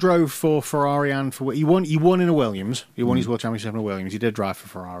 Mansell drove for Ferrari and he won in a Williams. He won his World Championship in a Williams. He did drive for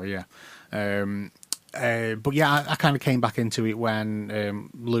Ferrari, yeah. But yeah, I kind of came back into it when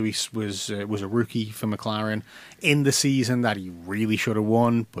Lewis was a rookie for McLaren in the season that he really should have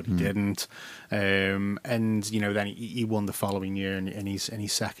won, but he didn't. And then he won the following year in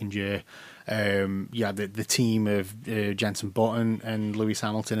his second year. The team of Jenson Button and Lewis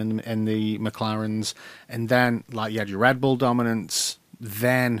Hamilton and the McLarens, and then you had your Red Bull dominance.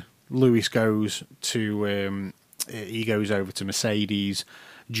 Then Lewis goes over to Mercedes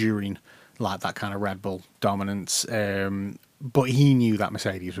during that kind of Red Bull dominance. But he knew that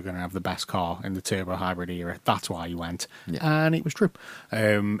Mercedes were going to have the best car in the turbo hybrid era. That's why he went. Yeah. And it was true.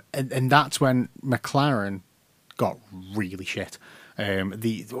 And that's when McLaren got really shit.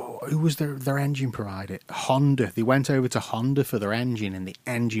 Who was their engine provider? Honda. They went over to Honda for their engine, and the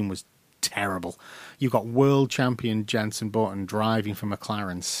engine was terrible. You've got world champion Jenson Button driving for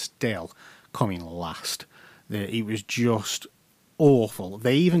McLaren still coming last. It was just awful.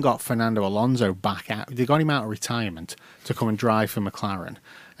 They even got Fernando Alonso back out. They got him out of retirement to come and drive for McLaren.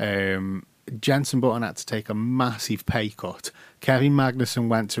 Jenson Button had to take a massive pay cut. Kevin Magnussen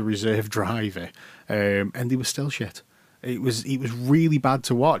went to reserve driver, and they were still shit. It was really bad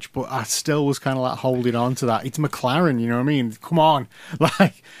to watch, but I still was kind of holding on to that. It's McLaren, you know what I mean? Come on,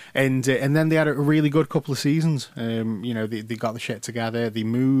 and then they had a really good couple of seasons. They got the shit together. They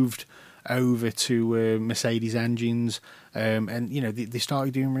moved over to Mercedes engines, and they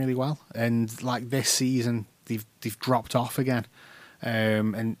started doing really well. And this season, they've dropped off again,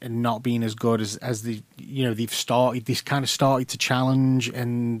 and not being as good as they've started. They've kind of started to challenge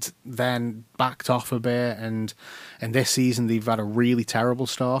and then backed off a bit. And this season, they've had a really terrible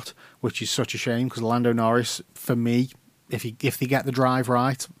start, which is such a shame because Lando Norris, for me, if they get the drive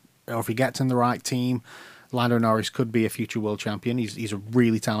right, or if he gets in the right team, Lando Norris could be a future world champion. He's a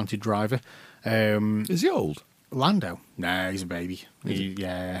really talented driver. Is he old? Lando? No, he's a baby.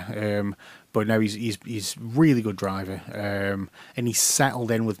 But no, he's really good driver, and he's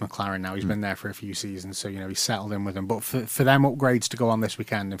settled in with McLaren now. He's been there for a few seasons, so he's settled in with them. But for them upgrades to go on this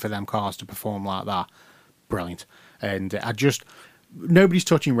weekend and for them cars to perform like that, brilliant. And nobody's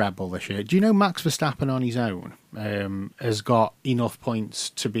touching Red Bull this year. Do you know Max Verstappen on his own has got enough points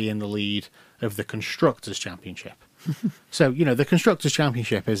to be in the lead of the Constructors' Championship? So, the Constructors'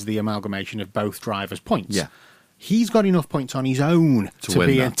 Championship is the amalgamation of both drivers' points. Yeah. He's got enough points on his own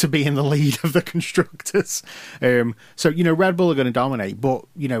to be in the lead of the Constructors. So, Red Bull are going to dominate. But,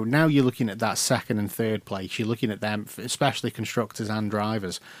 now you're looking at that second and third place. You're looking at them, especially Constructors and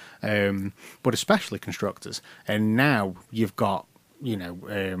drivers, but especially Constructors. And now you've got,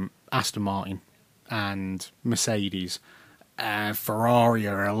 Aston Martin and Mercedes. Ferrari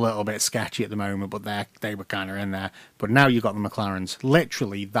are a little bit sketchy at the moment, but they were kind of in there. But now you've got the McLarens.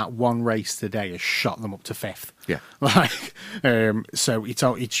 Literally, that one race today has shot them up to 5th. Yeah. So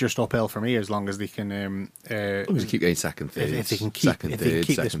it's just uphill from here as long as they can. As long as they keep getting second, third. If they can keep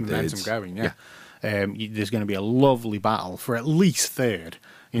this momentum going, yeah. There's going to be a lovely battle for at least third.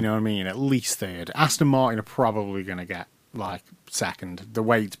 You know what I mean? At least third. Aston Martin are probably going to get second. The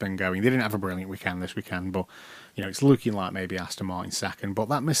way it's been going, they didn't have a brilliant weekend this weekend, but. It's looking like maybe Aston Martin second, but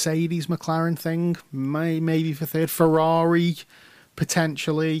that Mercedes McLaren thing maybe for third. Ferrari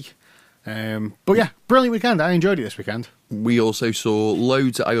potentially, but yeah, brilliant weekend. I enjoyed it this weekend. I also saw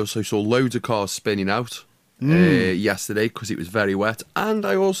loads of cars spinning out yesterday because it was very wet, and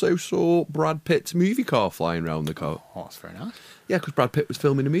I also saw Brad Pitt's movie car flying around the car. Oh, that's very nice. Yeah, because Brad Pitt was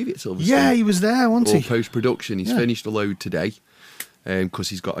filming a movie at Silverstone. Yeah, he was there, wasn't he? Post production. He's finished a load today. Because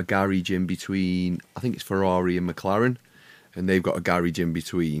he's got a garage in between, I think it's Ferrari and McLaren, and they've got a garage in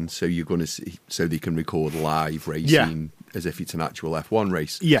between, so you're going to see, so they can record live racing as if it's an actual F1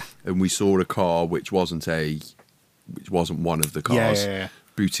 race. Yeah. And we saw a car which wasn't one of the cars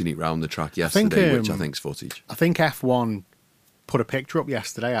booting it round the track yesterday, which I think's footage. I think F1 put a picture up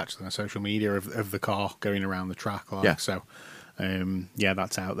yesterday actually on social media of the car going around the track. So.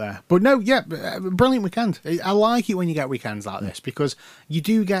 That's out there. But no, brilliant weekend. I like it when you get weekends like this because you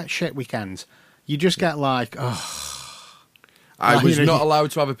do get shit weekends. You just get I was not allowed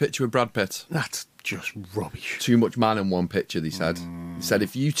to have a picture with Brad Pitt. That's just rubbish. Too much man in one picture, they said. They said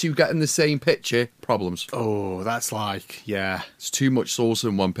if you two get in the same picture, problems. Oh, that's It's too much sauce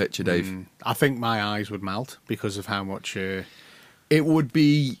in one picture, Dave. I think my eyes would melt because of how much... It would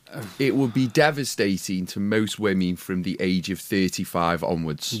be devastating to most women from the age of 35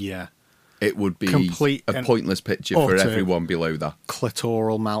 onwards. Yeah. It would be complete a pointless picture for everyone below that.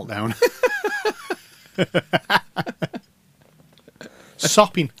 Clitoral meltdown.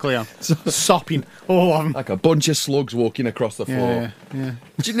 Sopping, Cleon. Sopping. Oh, like a bunch of slugs walking across the floor. Yeah.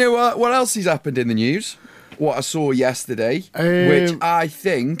 Do you know what else has happened in the news? What I saw yesterday, which I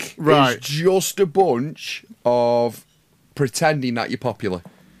think is just a bunch of... pretending that you're popular.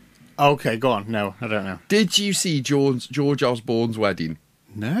 Okay, go on. No, I don't know. Did you see George Osborne's wedding?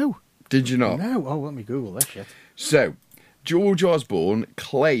 No. Did you not? No. Oh, let me Google this shit. So, George Osborne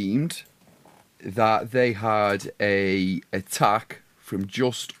claimed that they had a attack from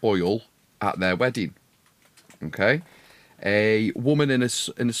Just Oil at their wedding. Okay? A woman in a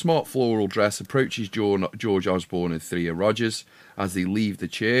smart floral dress approaches George Osborne and Thea Rogers as they leave the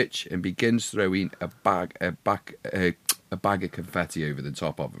church and begins throwing a bag of confetti over the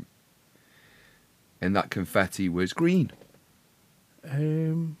top of him. And that confetti was green.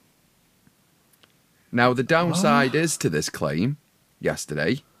 Now, the downside is to this claim,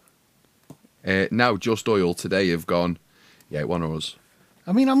 yesterday, now Just Oil today have gone, it wasn't us.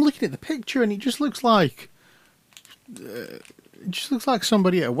 I mean, I'm looking at the picture and it just looks like...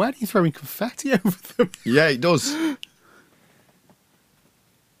 somebody at a wedding throwing confetti over them. Yeah, it does.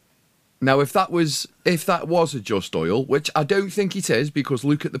 Now, if that was a Just Oil, which I don't think it is, because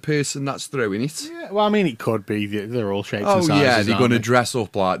look at the person that's throwing it. Yeah, well, I mean, it could be. They're all shapes and sizes. Oh, yeah, they're going to dress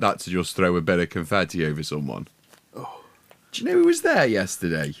up like that to just throw a bit of confetti over someone. Oh. Do you know who was there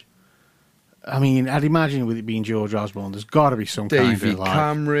yesterday? I mean, I'd imagine with it being George Osborne, there's got to be some kind of David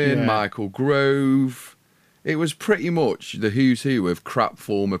Cameron, Michael Grove. It was pretty much the who's who of crap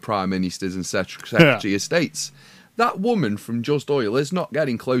former prime ministers and secretary of states. That woman from Just Oil is not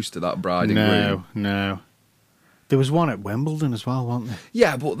getting close to that bride and groom. No. There was one at Wimbledon as well, wasn't there?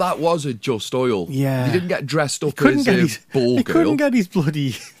 Yeah, but that was a Just Oil. Yeah. He didn't get dressed up as a ball girl. He couldn't get his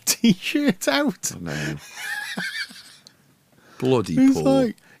bloody T-shirt out. No. Bloody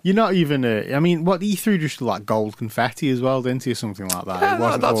Paul. You're not even... I mean, what, he threw just like gold confetti as well, didn't he, or something like that?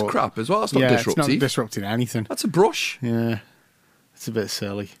 Yeah, that's crap as well. That's not disruptive. It's not disrupting anything. That's a brush. Yeah. It's a bit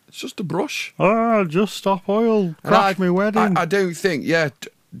silly. It's just a brush. Oh, Just Stop Oil crashed my wedding. I don't think,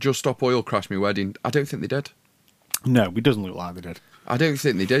 Just Stop Oil crashed my wedding. I don't think they did. No, it doesn't look like they did. I don't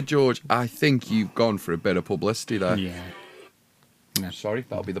think they did, George. I think you've gone for a bit of publicity there. Yeah. No. Sorry,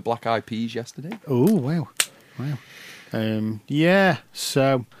 that'll be the Black Eyed Peas yesterday. Oh, wow. Yeah,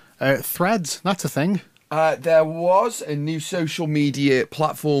 so Threads, that's a thing. There was a new social media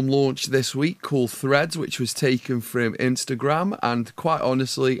platform launched this week called Threads, which was taken from Instagram. And quite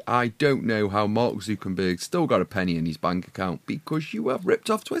honestly, I don't know how Mark Zuckerberg still got a penny in his bank account because you have ripped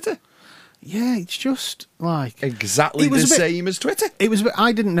off Twitter. Yeah, it's just like... Exactly the same as Twitter. It was.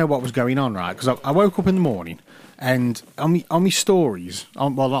 I didn't know what was going on, right? Because I woke up in the morning and on my stories, well,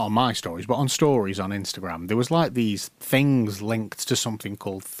 not on my stories, but on stories on Instagram, there was like these things linked to something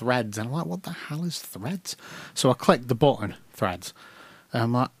called Threads. And I'm like, what the hell is Threads? So I clicked the button, Threads. And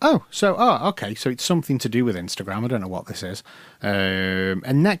I'm like, okay, so it's something to do with Instagram. I don't know what this is.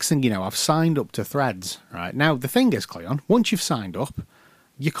 And next thing you know, I've signed up to Threads, right? Now, the thing is, Cleon, once you've signed up,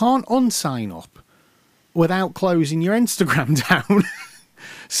 you can't unsign up without closing your Instagram down.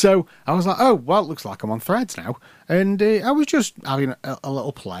 So I was like, oh, well, it looks like I'm on Threads now. And I was just having a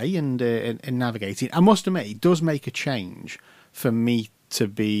little play and navigating. I must admit, it does make a change for me to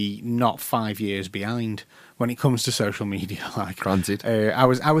be not 5 years behind when it comes to social media. Like, granted, I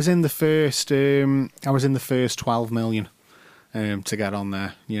was in the first 12 million to get on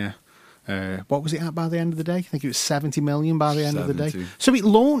there. Yeah. What was it at by the end of the day? I think it was 70 million by the end of the day. So it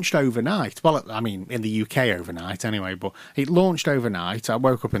launched overnight. Well, I mean, in the UK overnight anyway, but it launched overnight. I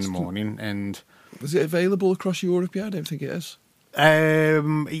woke up in the morning and... Was it available across Europe? Yeah, I don't think it is.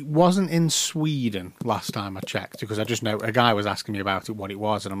 It wasn't in Sweden last time I checked, because I just know a guy was asking me about it, what it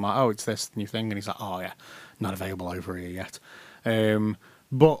was, and I'm like, oh, it's this new thing, and he's like, oh yeah, not available over here yet.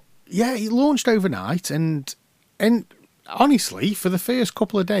 But yeah, it launched overnight, and honestly, for the first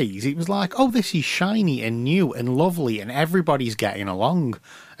couple of days, it was like, oh, this is shiny and new and lovely, and everybody's getting along.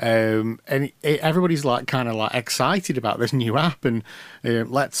 And everybody's like kind of like excited about this new app, and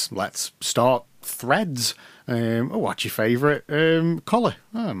let's start Threads. What's your favourite colour?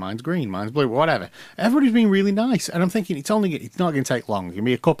 Oh, mine's green, mine's blue, whatever. Everybody's been really nice, and I'm thinking it's not going to take long. It's going to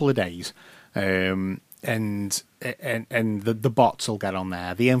be a couple of days. And the bots will get on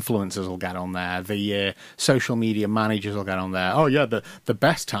there, the influencers will get on there, the social media managers will get on there. Oh yeah, the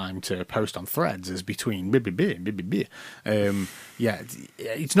best time to post on Threads is between yeah,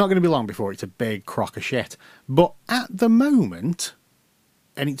 it's not going to be long before it's a big crock of shit. But at the moment,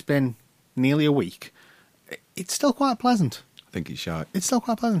 and it's been nearly a week, it's still quite pleasant. I think it's shy. It's still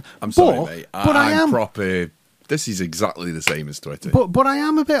quite pleasant. I'm sorry, mate. I'm proper. This is exactly the same as Twitter. But I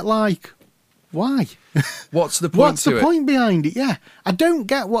am a bit like, why? What's the point? What's the point behind it? Yeah, I don't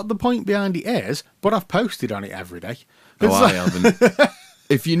get what the point behind it is, but I've posted on it every day. Oh, I haven't.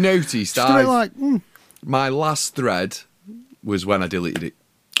 If you noticed, my last thread was when I deleted it.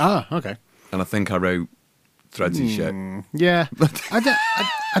 Ah, okay. And I think I wrote Threads is shit. Yeah,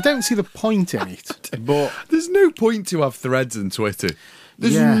 I don't see the point in it. But there's no point to have Threads and Twitter.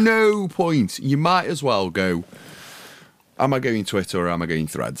 There's no point. You might as well go, am I going Twitter or am I going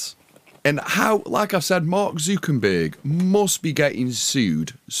Threads? And how, like I said, Mark Zuckerberg must be getting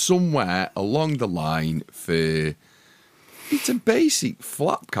sued somewhere along the line for... It's a basic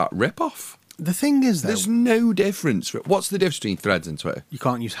Flapcat rip-off. The thing is, though... There's no difference. What's the difference between Threads and Twitter? You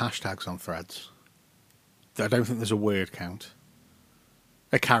can't use hashtags on Threads. I don't think there's a word count.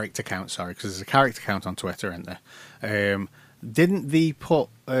 A character count, sorry, because there's a character count on Twitter, isn't there? Didn't they put...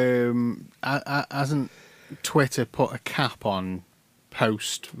 hasn't Twitter put a cap on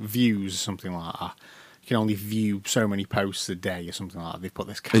post views, something like that? You can only view so many posts a day or something like that. They put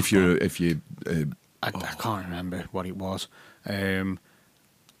this cap on. I can't remember what it was. But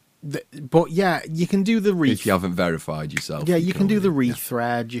yeah, you can do the if you haven't verified yourself. Yeah, you can do the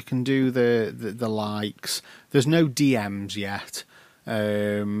rethread. You can do the likes. There's no DMs yet.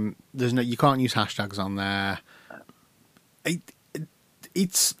 You can't use hashtags on there.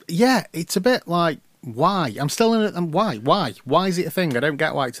 It's a bit like, why? I'm still in it. And why is it a thing? I don't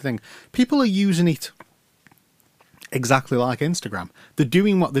get why it's a thing. People are using it exactly like Instagram. They're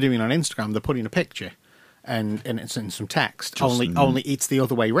doing what they're doing on Instagram. They're putting a picture and it's in some text. Only it's the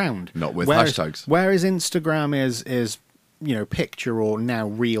other way round. Not with hashtags. Whereas Instagram is picture or now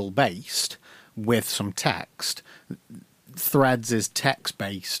reel based with some text. Threads is text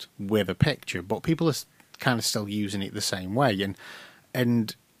based with a picture, but people are kind of still using it the same way,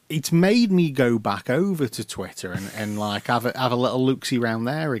 and it's made me go back over to Twitter and like have a little look-see around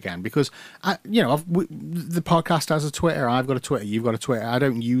there again, because the podcast has a Twitter. I've got a Twitter. You've got a Twitter. I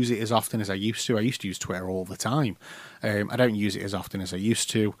don't use it as often as I used to. I used to use Twitter all the time. I don't use it as often as I used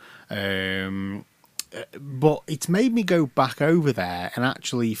to. But it's made me go back over there and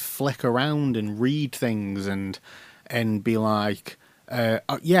actually flick around and read things and be like,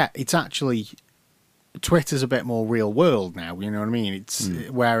 it's actually, Twitter's a bit more real world now, you know what I mean? It's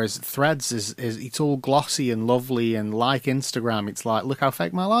whereas Threads is it's all glossy and lovely, and like Instagram, it's like, look how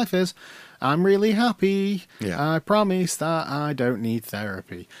fake my life is. I'm really happy. Yeah. I promise that I don't need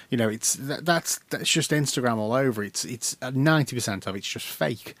therapy. You know, that's just Instagram all over. It's 90% of it's just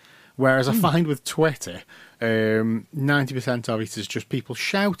fake. Whereas I find with Twitter, 90% of it is just people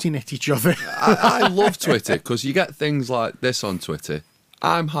shouting at each other. I love Twitter because you get things like this on Twitter.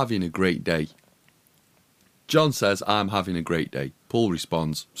 I'm having a great day. John says, I'm having a great day. Paul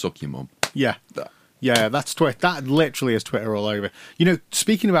responds, suck your mum. Yeah. Yeah, that's Twitter. That literally is Twitter all over. You know,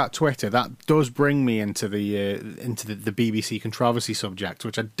 speaking about Twitter, that does bring me into the BBC controversy subject,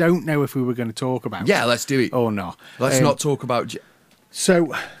 which I don't know if we were going to talk about. Yeah, let's do it. Oh no, Let's not talk about.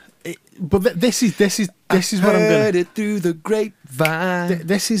 So, this is what I'm Heard going. it through the grapevine.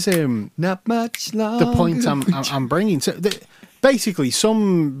 This is Not much longer. the point I'm bringing. So, basically,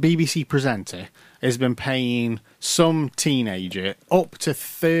 some BBC presenter has been paying some teenager up to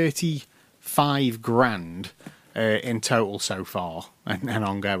 35 grand in total so far and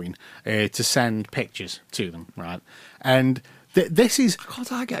ongoing to send pictures to them, right? And this is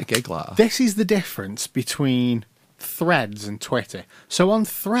God, I get a gig like that. this is the difference between Threads and Twitter. So on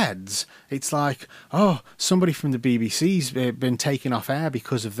Threads, it's like, oh, somebody from the BBC's been taken off air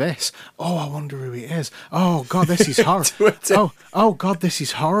because of this. Oh, I wonder who it is. Oh God, this is horrible. Oh God, this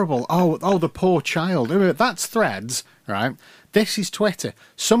is horrible. Oh, the poor child. That's Threads, right? This is Twitter.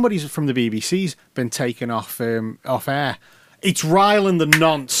 Somebody's from the BBC's been taken off air. It's Ryland the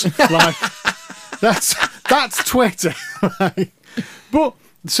nonce. Like that's Twitter. Right? But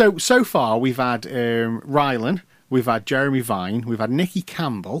so far we've had Ryland. We've had Jeremy Vine, we've had Nicky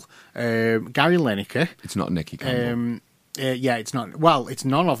Campbell, Gary Lineker. It's not Nicky Campbell. It's not. Well, it's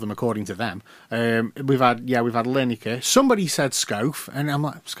none of them according to them. We've had Lineker. Somebody said Scove, and I'm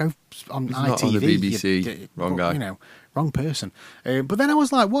like, Scove on He's ITV. not on the BBC. Wrong guy. You know, wrong person. But then I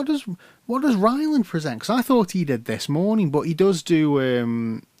was like, what does Ryland present? Because I thought he did this morning, but he does do.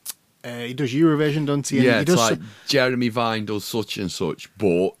 He does Eurovision, doesn't he? Yeah, he it's does like Jeremy Vine does such and such,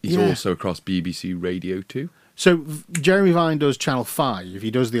 but he's also across BBC Radio 2. So Jeremy Vine does Channel 5.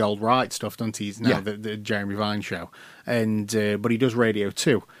 He does the old right stuff, doesn't he? He's now Yeah. the Jeremy Vine show, and but he does Radio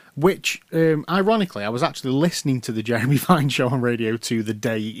 2. Which, ironically, I was actually listening to the Jeremy Vine show on Radio 2 the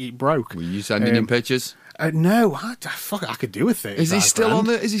day it broke. Were you sending him pictures? No, I could do with it. Is he still on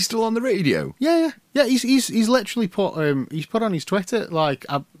the? Is he still on the radio? Yeah. He's literally put on his Twitter like.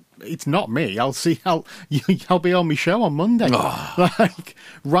 It's not me. I'll be on my show on Monday. Oh. Like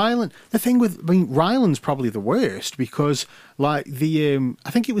Ryland. The thing Ryland's probably the worst because like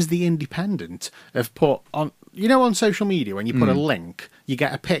I think it was the Independent have put on, you know, on social media when you put a link, you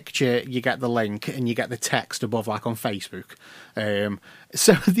get a picture, you get the link, and you get the text above, like on Facebook.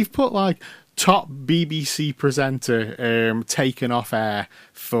 So they've put like top BBC presenter taken off air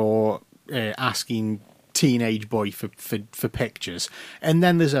for asking teenage boy for pictures, and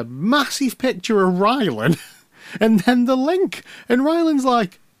then there's a massive picture of Ryland and then the link, and Ryland's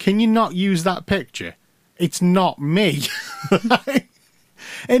like, can you not use that picture? It's not me.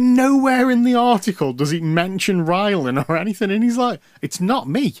 And nowhere in the article does it mention Ryland or anything, and he's like, it's not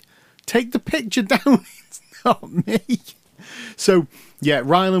me, take the picture down. It's not me. So yeah,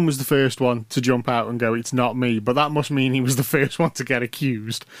 Ryland was the first one to jump out and go, it's not me, but that must mean he was the first one to get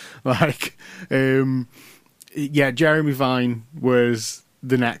accused. Like, Jeremy Vine was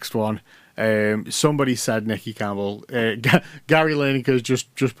the next one. Somebody said Nicky Campbell. Gary Lineker's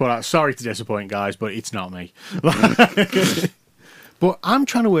just put out, sorry to disappoint, guys, but it's not me. But I'm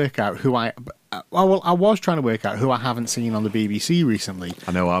trying to work out who I was trying to work out who I haven't seen on the BBC recently.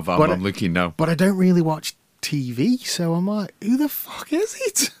 I know I'm looking now. But I don't really watch TV, so I'm like, who the fuck is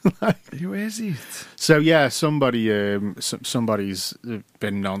it? Who is it? So yeah, somebody's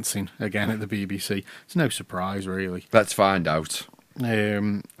been noncing again at the BBC. It's no surprise, really. Let's find out.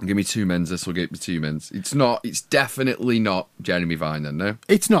 Give me 2 mens. This will get me 2 mens. It's definitely not Jeremy Vine, then, no?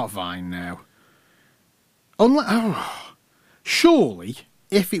 It's not Vine now. Surely,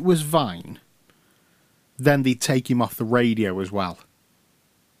 if it was Vine, then they'd take him off the radio as well.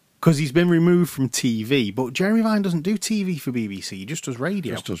 Because he's been removed from TV, but Jeremy Vine doesn't do TV for BBC, he just does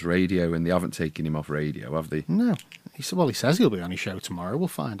radio. Just does radio, and they haven't taken him off radio, have they? No. He says he'll be on his show tomorrow, we'll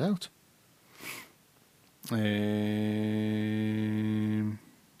find out.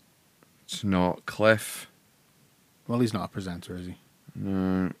 It's not Cliff. Well, he's not a presenter, is he?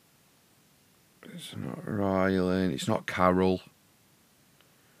 No. It's not Rylan. It's not Carol.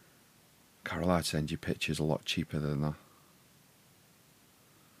 Carol, I'd send you pictures a lot cheaper than that.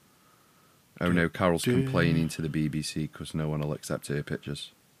 Oh no, Carol's complaining to the BBC because no one will accept her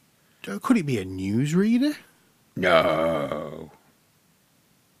pictures. Could it be a newsreader? No.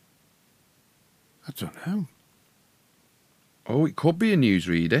 I don't know. Oh, it could be a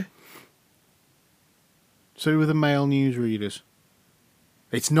newsreader. So who are the male newsreaders?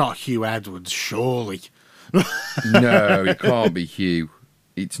 It's not Hugh Edwards, surely. No, it can't be Hugh.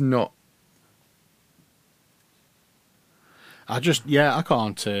 It's not. I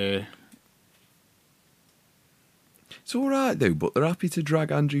can't. It's all right though, but they're happy to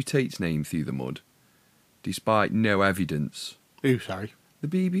drag Andrew Tate's name through the mud, despite no evidence. Who, sorry? The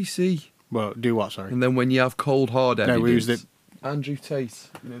BBC. Well, do what, sorry? And then when you have cold hard evidence, who's the... Andrew Tate,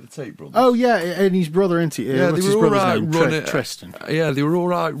 the Tate brothers. Oh yeah, and his brother, isn't he? Yeah, what's they his were all brother's right. name? Tristan. Yeah, they were all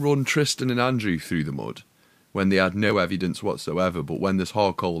right. Run Tristan and Andrew through the mud when they had no evidence whatsoever. But when there's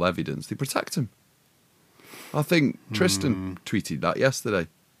hard cold evidence, they protect him. I think Tristan tweeted that yesterday.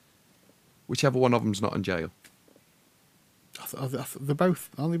 Whichever one of them's not in jail. They're both.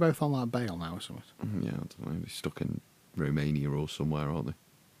 Aren't they both on like bail now or something? Yeah, I don't know. They're stuck in Romania or somewhere, aren't they?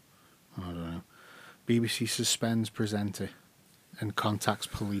 I don't know. BBC suspends presenter and contacts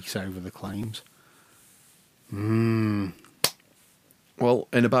police over the claims. Well,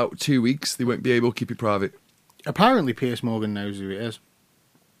 in about 2 weeks, they won't be able to keep it private. Apparently, Piers Morgan knows who it is.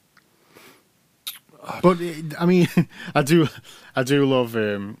 But I mean, I do love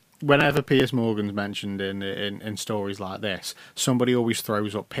whenever Piers Morgan's mentioned in stories like this, somebody always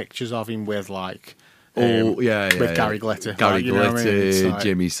throws up pictures of him with like. With Gary Glitter. Gary Glitter, what I mean? It's like,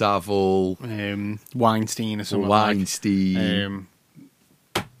 Jimmy Savile. Weinstein or something Weinstein.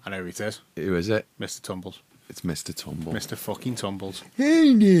 I know who it is. Who is it? Mr. Tumbles. It's Mr. Tumble. Mr. fucking Tumbles.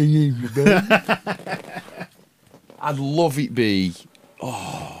 I'd love it be...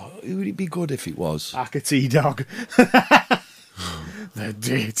 Oh, would it be good if it was? Hackerty Dog. The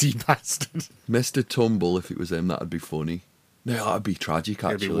dirty bastard. Mr. Tumble, if it was him, that'd be funny. No, that'd be tragic,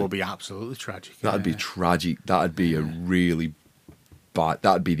 actually. It would be absolutely tragic. That'd be tragic. That'd be a really bad...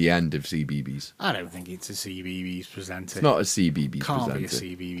 That'd be the end of CBeebies. I don't think it's a CBeebies presenter. It's not a CBeebies presenter. Can't be a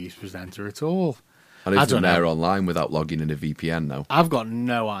CBeebies presenter at all. I don't think they're online without logging in a VPN now. I've got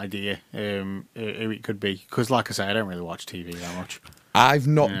no idea who it could be. Because, like I say, I don't really watch TV that much. I've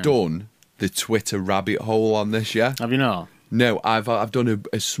not done the Twitter rabbit hole on this yet. Have you not? No, I've done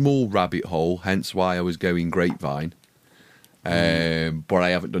a small rabbit hole, hence why I was going Grapevine. But I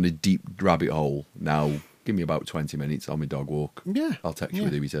haven't done a deep rabbit hole. Now, give me about 20 minutes on my dog walk. Yeah. I'll text you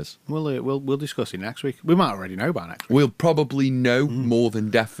with who he says. We'll discuss it next week. We might already know by next week. We'll probably know more than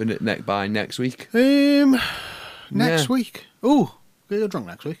definite by next week. Next week. Oh, you're drunk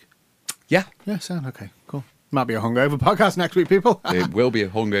next week. Yeah. Yeah, sound okay. Cool. Might be a hungover podcast next week, people. It will be a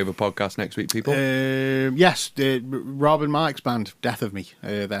hungover podcast next week, people. Yes, Rob and Mike's band, Death of Me,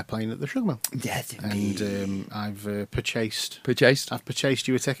 they're playing at the Sugar Mill. Death of Me. And I've purchased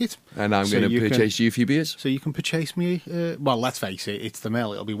you a ticket. And I'm going to purchase you a few beers. So you can purchase me, well, let's face it, it's the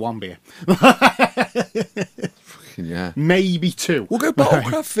Mill, it'll be one beer. Yeah. Maybe two. We'll go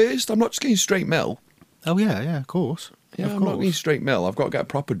Bottlecraft first. I'm not just getting straight Mill. Oh, yeah, of course. Yeah, I'm not getting straight Mill. I've got to get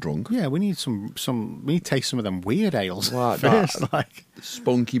proper drunk. Yeah, we need we need to taste some of them weird ales like first, that. like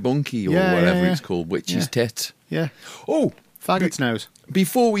Spunky Bunky or whatever it's called, Witch's Tit. Yeah. Oh, Faggot's nose.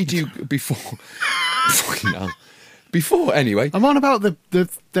 Fucking hell. Anyway, I'm on about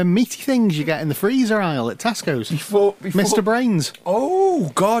the meaty things you get in the freezer aisle at Tesco's. Before Mr. Brains.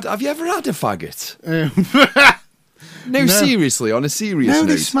 Oh God, have you ever had a faggot? No, seriously, on a serious note. No,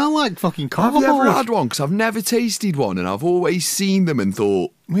 they smell like fucking Have cardboard. you ever had one? Because I've never tasted one, and I've always seen them and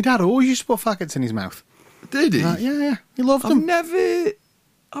thought... My dad always used to put faggots in his mouth. Did he? Yeah, he loved them.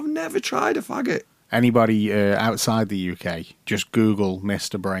 I've never tried a faggot. Anybody outside the UK, just Google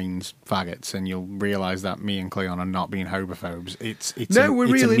Mr. Brains faggots, and you'll realise that me and Cleon are not being homophobes. We're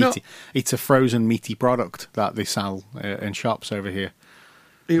really not. It's a frozen meaty product that they sell in shops over here.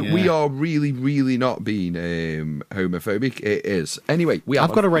 We are really, really not being homophobic. It is. Anyway,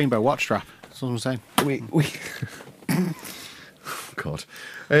 I've got a rainbow watch strap. That's what I'm saying. We God.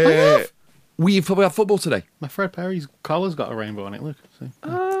 We have football today. My Fred Perry's collar's got a rainbow on it, look. See?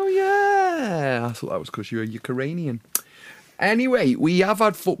 Oh, yeah. I thought that was because you're a Ukrainian. Anyway, we have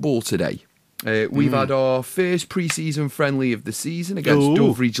had football today. We've had our first pre-season friendly of the season against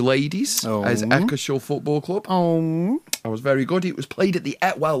Doveridge Ladies as Eccleshall Football Club. That was very good. It was played at the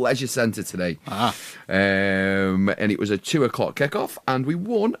Etwell Leisure Centre today. And it was a 2 o'clock kickoff, and we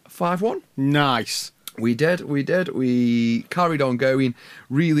won 5-1. Nice. We did. We carried on going.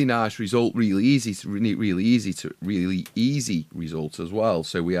 Really nice result. Really easy result as well.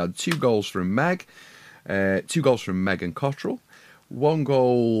 So we had 2 goals from Meg, 2 goals from Megan Cottrell, 1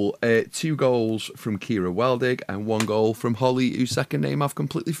 goal, 2 goals from Kira Weldig, and 1 goal from Holly, whose second name I've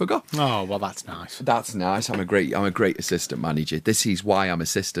completely forgot. Oh, well, that's nice. That's nice. I'm a great assistant manager. This is why I'm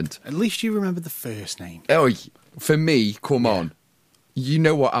assistant. At least you remember the first name. Oh, for me, come on. You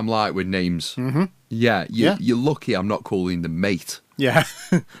know what I'm like with names. Mm-hmm. Yeah, you're lucky I'm not calling them mate. Yeah,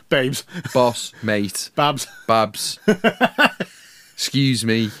 babes. Boss, mate. Babs. Excuse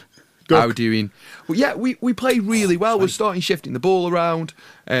me. Duck. How doing? Well, yeah, we played really well. We're starting shifting the ball around.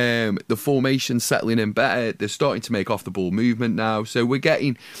 The formation's settling in better. They're starting to make off the ball movement now. So we're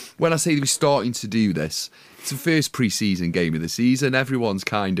getting, when I say we're starting to do this, it's the first pre-season game of the season. Everyone's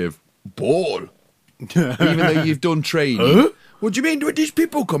kind of bored. Even though you've done training. Huh? What do you mean? Do these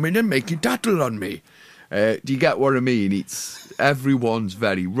people come in and make you tattle on me? Do you get what I mean? It's everyone's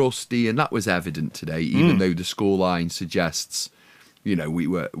very rusty, and that was evident today, even though the scoreline suggests, we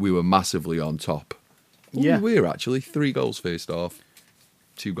were massively on top. Yeah, we were actually 3 goals first half,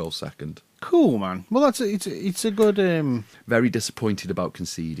 2 goals second. Cool, man. Well, it's a good. Very disappointed about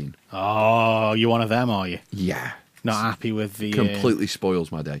conceding. Oh, you're one of them, are you? Yeah. Not happy with the completely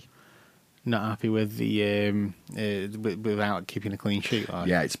spoils my day. Not happy with the without keeping a clean sheet. Are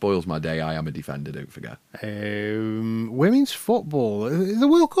you? Yeah, it spoils my day. I am a defender. Don't forget. Women's football. The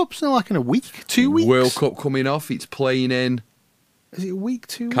World Cup's in like in a week, 2 weeks. World Cup coming off. It's playing in. Is it a week,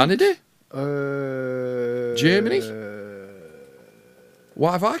 2 weeks? Canada? Germany?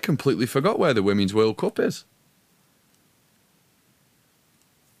 Why have I completely forgot where the Women's World Cup is?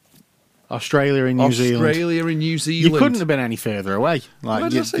 Australia and New Zealand. Australia and New Zealand. You couldn't have been any further away. Where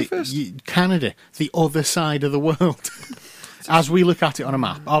did I say first? Canada, the other side of the world. As we look at it on a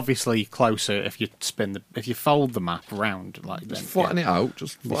map, obviously closer if you fold the map around like just flatten it out,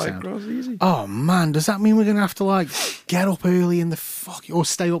 just fly across easy. Oh man, does that mean we're gonna have to get up early in the or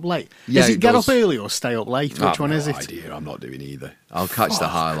stay up late? Yeah, is it get up early or stay up late? Which one is it? Idea. I'm not doing either. I'll catch the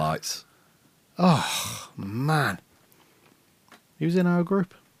highlights. Oh man, who's in our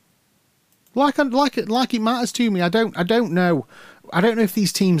group? Like it matters to me. I don't know. I don't know if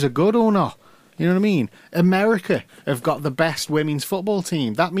these teams are good or not. You know what I mean? America have got the best women's football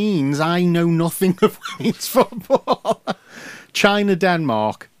team. That means I know nothing of women's football. China,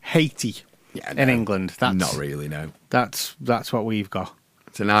 Denmark, Haiti, in England. That's not really. No, that's what we've got.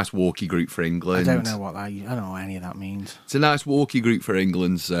 It's a nice walkie group for England. I don't know what any of that means. It's a nice walkie group for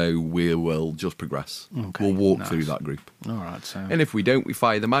England, so we will just progress. Okay, we'll walk through that group. All right, so. And if we don't, we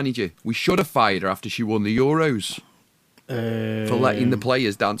fire the manager. We should have fired her after she won the Euros. For letting the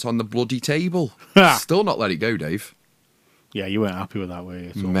players dance on the bloody table. Still not let it go, Dave. Yeah, you weren't happy with that, were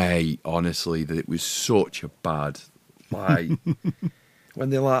you? Mate, honestly, that it was such a bad... when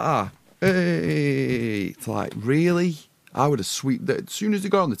they're like, hey, it's like, really? I would have swept... As soon as they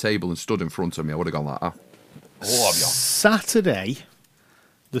got on the table and stood in front of me, I would have gone like, Saturday,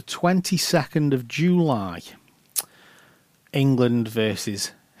 the 22nd of July, England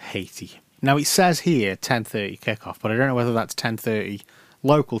versus Haiti. Now, it says here 10:30 kickoff, but I don't know whether that's 10:30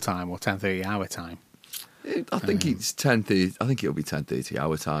 local time or 10:30 our time. I think it's 10:30. I think it'll be 10:30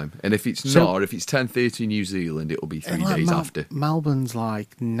 our time. And if it's not, if it's 10:30 New Zealand, it'll be 3 days after. Melbourne's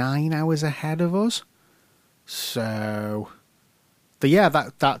 9 hours ahead of us. So,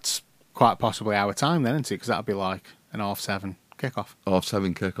 that's quite possibly our time then, isn't it? Because that'll be like an 7:30 kickoff.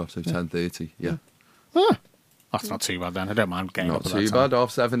 7:30 kickoff, so 10:30. Yeah. That's not too bad then. I don't mind getting up at that time. Not too bad.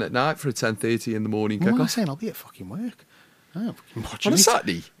 7:30 at night for a 10:30 in the morning kickoff. What am I saying? I'll be at fucking work. I'm on a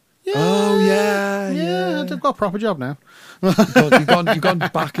Saturday? Yeah. Oh, yeah. I've got a proper job now. You've gone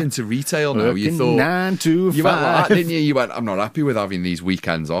back into retail now. Working you thought 9 to 5. You went like that, didn't you? You went, I'm not happy with having these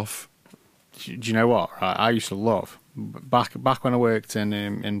weekends off. Do you know what? I used to love back when I worked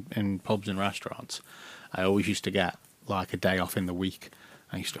in pubs and restaurants. I always used to get a day off in the week.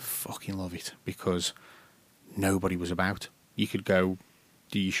 I used to fucking love it because nobody was about. You could go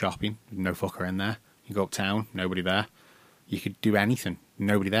do your shopping, no fucker in there. You go uptown, nobody there. You could do anything,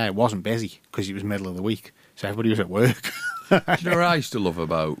 nobody there. It wasn't busy because it was middle of the week, so everybody was at work. Do you know what I used to love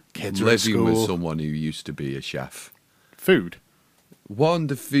about Kids living with someone who used to be a chef? Food.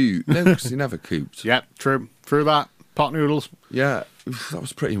 The food. No, because he never cooked. Yep, true that. pot noodles. Yeah, that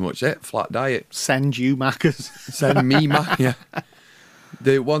was pretty much it. Flat diet. Send you Maccas. Send me, yeah.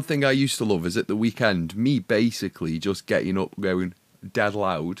 The one thing I used to love is at the weekend, me basically just getting up, going dead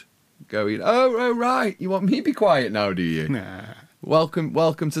loud, going, oh right, you want me to be quiet now, do you? Nah. Welcome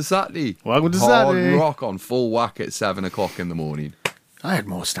to Saturday. Welcome to Hard Saturday. rock on full whack at 7 o'clock in the morning. I had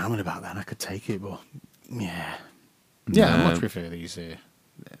more stamina back then. I could take it, but yeah. Yeah, I much prefer these.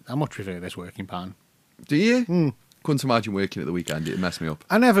 I much prefer this working pattern. Do you? Couldn't imagine working at the weekend. It'd mess me up.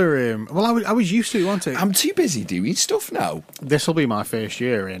 I never. I was used to it, wasn't it? I'm too busy doing stuff now. This will be my first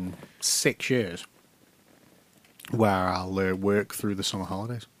year in 6 years where I'll work through the summer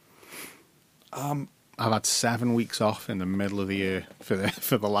holidays. I've had 7 weeks off in the middle of the year for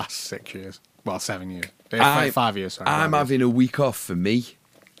the last 6 years. Well, 7 years. 5 years, sorry. I'm having a week off for me.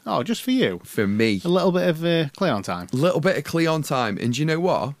 Oh, just for you? For me. A little bit of Cleon time. A little bit of Cleon time. And do you know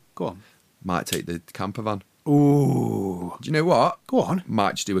what? Go on. Might take the camper van. Ooh. Do you know what? Go on.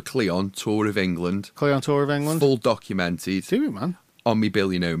 Might just do a Cleon tour of England. Cleon tour of England? Full documented. Do it, man. On me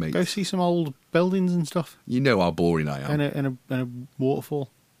Billy No Mate. Go see some old buildings and stuff. You know how boring I am. And a waterfall.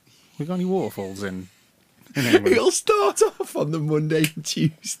 We got any waterfalls in England? It'll start off on the Monday and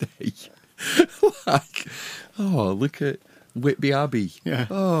Tuesday. Like, oh, look at Whitby Abbey. Yeah.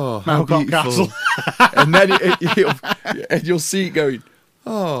 Oh, how Malcock beautiful. Castle. And then you'll see it going,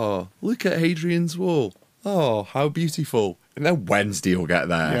 oh, look at Hadrian's Wall. Oh, how beautiful. And then Wednesday you'll get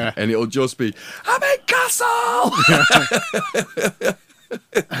there. Yeah. And it'll just be, I'm in Castle!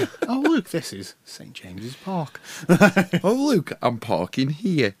 Oh, look, this is St. James's Park. Oh, look, I'm parking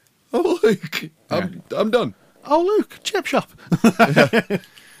here. Oh, look, I'm done. Oh, look, chip shop.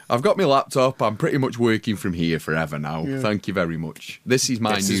 I've got my laptop. I'm pretty much working from here forever now. Yeah. Thank you very much. This is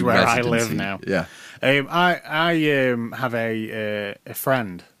my This new is where I residency. live now. Yeah. I have a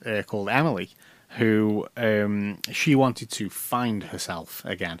friend called Emily who she wanted to find herself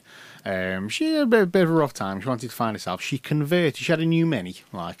again. She had a bit of a rough time. She wanted to find herself. She had a new Mini.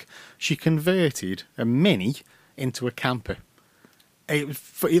 She converted a Mini into a camper.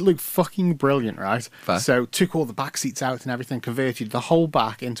 It looked fucking brilliant, right? Fair. So took all the back seats out and everything, converted the whole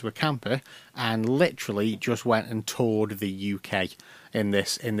back into a camper, and literally just went and toured the UK in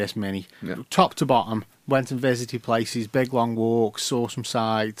this Mini, top to bottom. Went and visited places, big long walks, saw some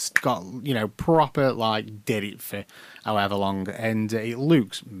sights, got proper did it for however long, and it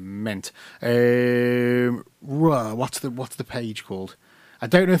looks mint. What's the page called? I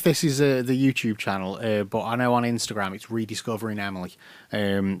don't know if this is the YouTube channel, but I know on Instagram it's Rediscovering Emily.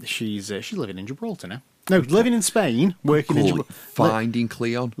 She's living in Gibraltar now. No, living in Spain, working in Gibraltar. Finding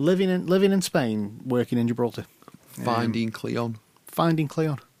Cleon. Living in Spain, working in Gibraltar. Finding Cleon. Finding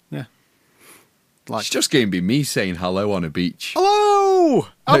Cleon. Yeah. It's just going to be me saying hello on a beach. Hello!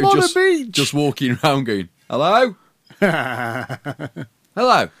 I'm on a beach! Just walking around going, hello?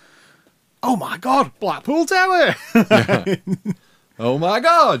 Hello? Oh my God, Blackpool Tower! Oh my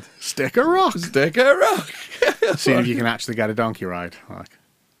God! Stick a rock! Stick a rock! See if you can actually get a donkey ride.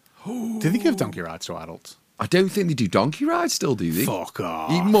 Do they give donkey rides to adults? I don't think they do donkey rides still, do they? Fuck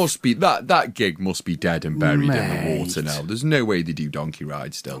off. It must be, that gig must be dead and buried in the Mate. water now. There's no way they do donkey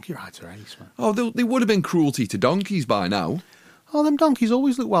rides still. Donkey rides are ace, man. Oh, they would have been cruelty to donkeys by now. Oh, them donkeys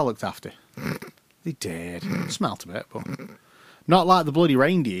always look well looked after. They did. Smelt a bit, but... Not like the bloody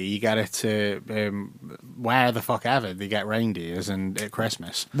reindeer you get at where the fuck ever they get reindeers and at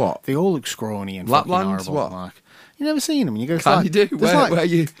Christmas. What? They all look scrawny and Lapland? fucking horrible. What? You never seen them? You go. Can you do? Where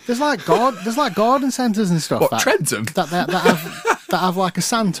you? There's garden centres and stuff. What, Trentham? That have like a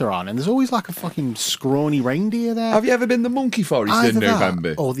Santa on, and there's always like a fucking scrawny reindeer there. Have you ever been to Monkey Forest Either in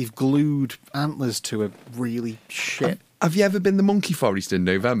November? that, or they've glued antlers to a really shit. Have you ever been to Monkey Forest in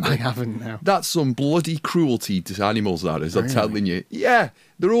November? I haven't now. That's some bloody cruelty to animals, that is, I'm telling you. Yeah,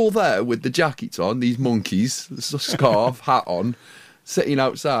 they're all there with the jackets on, these monkeys, scarf, hat on, sitting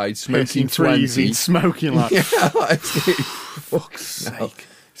outside, smoking 20. Smoking like... Yeah, fuck's sake.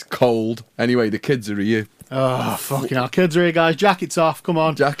 It's cold. Anyway, the kids are here. Oh, fucking hell. Kids are here, guys. Jackets off. Come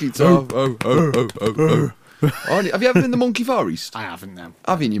on. Jackets off. Oh. Have you ever been to Monkey Forest? I haven't, no.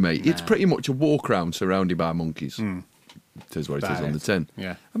 Haven't you, mate? It's pretty much a walk around surrounded by monkeys. It is what it is on the tin.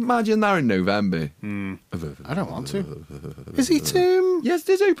 Yeah. Imagine that in November. I don't want to. Is it, Yes,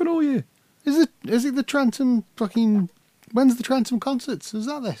 it is open all year. is it the Trentham fucking... When's the Trentham concerts? Is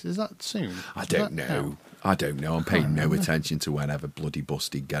that soon? I don't know. I don't know. I'm paying no attention to whenever bloody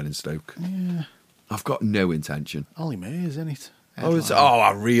busted getting Stoke. Yeah. I've got no intention. Ollie Mayers, isn't it?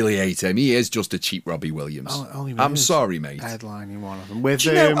 I really hate him. He is just a cheap Robbie Williams. Ollie I'm Mayers sorry, mate. Headlining one of them. With, Do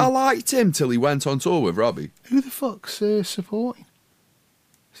you know, I liked him till he went on tour with Robbie. who the fuck's supporting?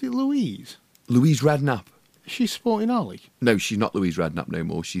 Is it Louise? Louise Redknapp. She's supporting Ollie. No, she's not Louise Redknapp no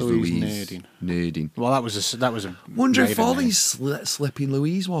more. She's Louise Nerding. Nerding. Well, that was a. Wonder if maiden name. Ollie's slipping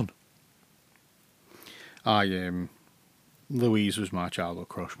Louise one. Louise was my childhood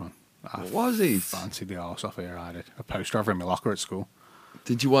crush, man. I What was he? fancied the arse off her. I did. A poster of her in my locker at school.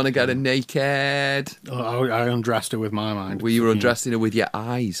 Did you want to get her naked? I undressed her with my mind. Were you Fucking- undressing her with your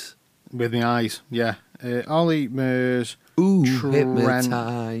eyes? with my eyes? Yeah. Ollie Murs. Ooh, Trent-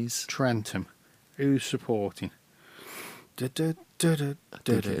 hypnotise. Trentham. Who's supporting? I think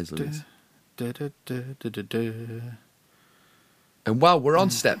it is Louise. And while we're on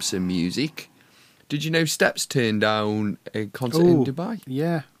Steps and music, did you know Steps turned down a concert in Dubai?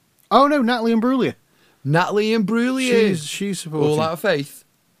 Yeah. Oh no, Natalie Imbruglia. Natalie Imbruglia. She's supporting. All Out of Faith.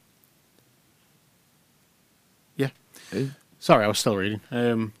 Yeah. Eh? Sorry, I was still reading.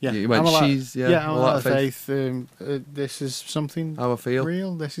 Yeah. You went, I'm allowed- she's- yeah, I'm all allowed out of faith. This is something How I feel.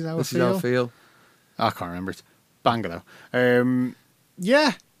 real. This is how This I is feel. how I feel. I can't remember it. Banger though.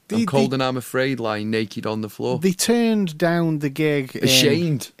 Yeah. I'm cold and I'm afraid, lying naked on the floor. They turned down the gig.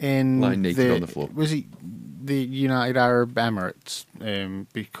 Ashamed, in lying naked on the floor. Was it the United Arab Emirates?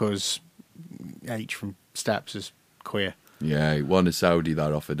 Because H from Steps is queer. Yeah, he won a Saudi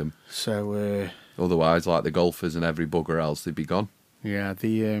that offered him. So Otherwise, like the golfers and every bugger else, they'd be gone. yeah,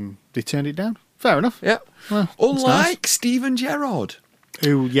 they turned it down. Fair enough. Yeah. Well, it's Unlike Steven Gerrard.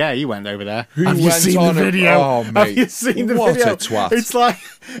 Who? Yeah, he went over there. Who Have you went seen on the a- video? Oh, Have mate. you seen the What video? a twat. It's like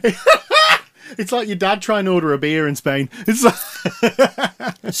it's like your dad trying to order a beer in Spain. It's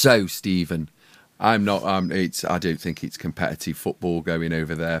like So, Stephen, I'm not. I don't think it's competitive football going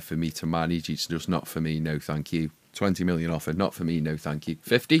over there for me to manage. It's just not for me. No, thank you. 20 million offered. Not for me. No, thank you.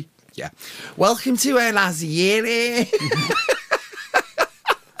 50. Yeah. Welcome to El Aziere.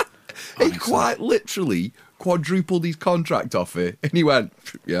 He quite literally quadrupled his contract offer, and he went,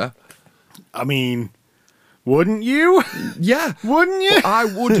 "Yeah, I mean, wouldn't you? yeah." Wouldn't you? But I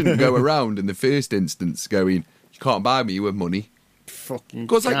wouldn't go around in the first instance going, "You can't buy me with money." Fucking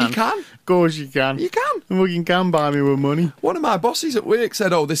Goes like, you can. Of course you can. You can. Fucking can buy me with money. One of my bosses at work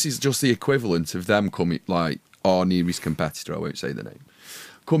said, "Oh, this is just the equivalent of them coming, like our nearest competitor, I won't say the name,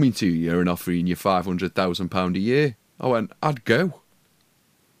 coming to you and offering you £500,000 a year." I went, "I'd go."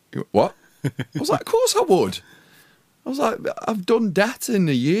 He went, "What?" I was like, "Of course I would." I was like, "I've done debt in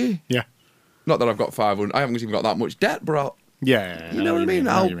a year. Yeah. Not that I've got 500. I haven't even got that much debt, but Yeah. you know what I mean.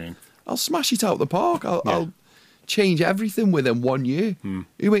 know what you mean. I'll smash it out the park. Yeah. I'll change everything within 1 year.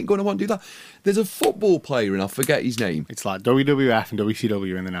 Who ain't going to want to do that? There's a football player, and I forget his name. It's like WWF and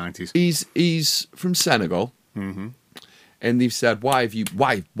WCW in the 90s. He's from Senegal, and they've said, why have you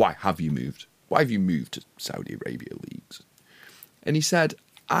moved? Why have you moved to Saudi Arabia leagues? And he said,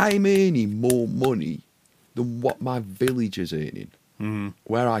 "I'm earning more money than what my village is earning,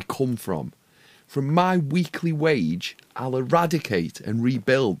 where I come from. From my weekly wage, I'll eradicate and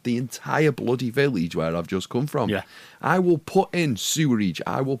rebuild the entire bloody village where I've just come from. Yeah. I will put in sewerage.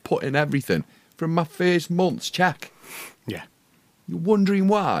 I will put in everything from my first month's check." Yeah. You're wondering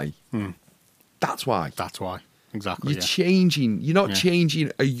why? That's why. That's why. Exactly. You're changing. You're not Yeah.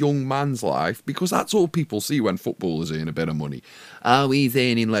 changing a young man's life, because that's all people see when footballers earn a bit of money. Oh, he's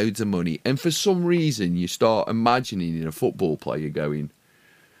earning loads of money. And for some reason, you start imagining a football player going,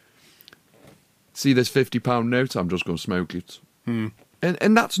 "See this £50 note? I'm just going to smoke it."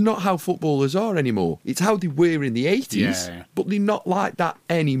 And that's not how footballers are anymore. It's how they were in the 80s, Yeah. but they're not like that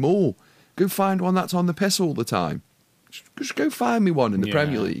anymore. Go find one that's on the piss all the time. Just go find me one in the Yeah,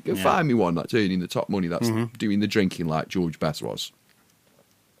 Premier League. Go yeah. find me one that's earning the top money, that's doing the drinking like George Best was.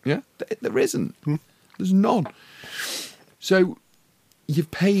 Yeah? There isn't. There's none. So you're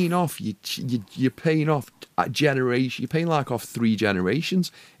paying off. You're paying off a generation. You're paying like off 3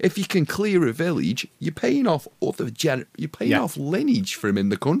 generations. If you can clear a village, you're paying off You're paying Yeah. off lineage from in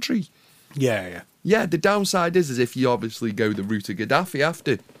the country. Yeah, yeah. Yeah, the downside is if you obviously go the route of Gaddafi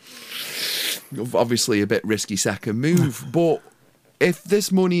after. Obviously a bit risky second move, but if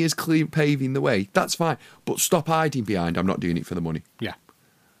this money is clear paving the way, that's fine. But stop hiding behind, "I'm not doing it for the money." Yeah.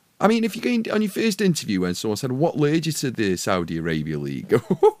 I mean, if you're going on your first interview and someone said, "What lured you to the Saudi Arabia League?"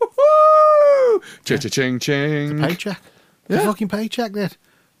 Cha-cha-ching, ching. Paycheck. The Yeah. fucking paycheck, that.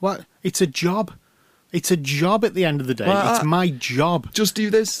 What? It's a job. It's a job at the end of the day. Well, it's my job. Just do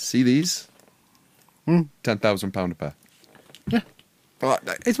this. See these? £10,000 a pair. Yeah. Like,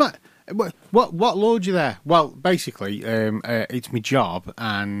 It's my... What lured you there? Well, basically, it's my job,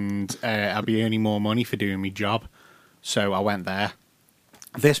 and I'll be earning more money for doing my job. So I went there.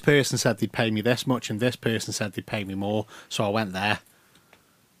 This person said they'd pay me this much, and this person said they'd pay me more, so I went there.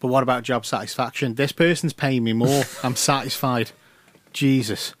 But what about job satisfaction? This person's paying me more. I'm satisfied.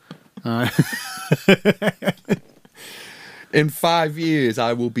 Jesus. In 5 years,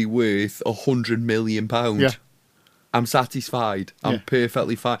 I will be worth £100 million. Yeah. I'm satisfied. I'm Yeah.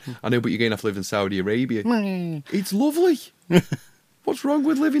 perfectly fine. I know, but you're going to have to live in Saudi Arabia. It's lovely. What's wrong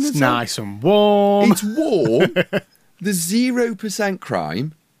with living in It's Saudi? nice and warm. It's warm. There's 0%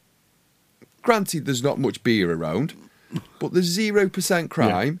 crime. Granted, there's not much beer around, but there's 0%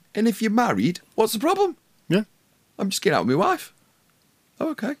 crime. And if you're married, what's the problem? Yeah. I'm just getting out with my wife.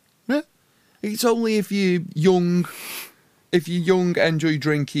 Oh, okay. Yeah. It's only if you're young, enjoy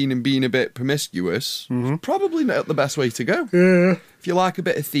drinking and being a bit promiscuous, it's probably not the best way to go. Yeah. If you like a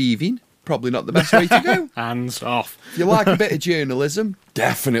bit of thieving, probably not the best way to go. Hands off. If you like a bit of journalism,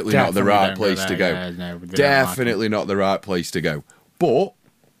 definitely not the Definitely right don't go place there, to go. yeah, no, they don't Definitely not the right place to go. But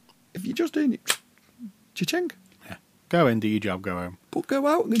if you're just doing it, cha-ching. Yeah. Go in, do your job, go home. But go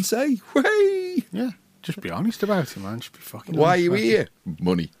out and say, hey, Yeah. Just be honest about it, man. Just be fucking why are honest you about it. here?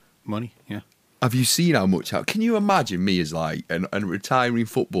 Money. Money, yeah. Have you seen how much? Can you imagine me as like a retiring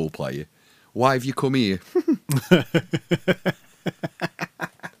football player? Why have you come here? I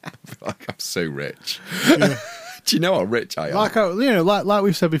feel like I'm so rich. Do you know how rich I am? Like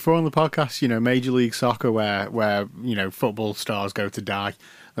we've said before on the podcast, Major League Soccer, where football stars go to die,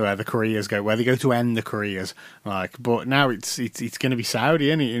 where the careers go, where they go to end the careers. But now it's going to be Saudi,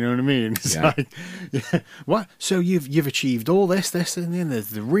 isn't it? You know what I mean? It's what? So you've achieved all this, and then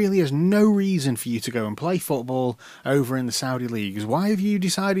there really is no reason for you to go and play football over in the Saudi leagues. Why have you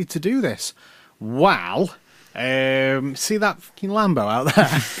decided to do this? Well, see that fucking Lambo out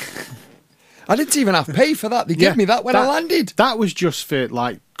there? I didn't even have to pay for that. They gave me that when I landed. That was just for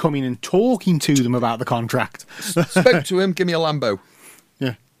coming and talking to them about the contract. Spoke to him, give me a Lambo.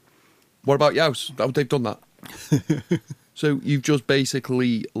 Yeah. What about yours? Oh, they've done that. So you've just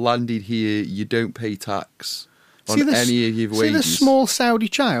basically landed here. You don't pay tax on any of your wages. See this small Saudi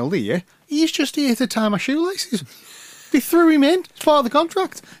child here? He's just here to tie my shoelaces. They threw him in. It's part of the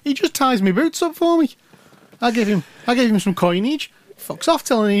contract. He just ties my boots up for me. I gave him some coinage. Fucks off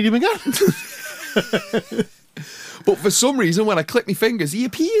till I need him again. But for some reason, when I click my fingers, he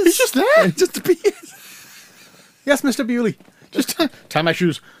appears. He's just there. He just appears. Yes, Mr. Bewley. Just tie my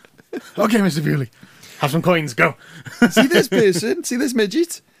shoes. Okay, Mr. Bewley. Have some coins. Go. See this person? See this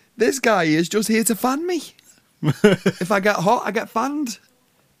midget? This guy is just here to fan me. If I get hot, I get fanned.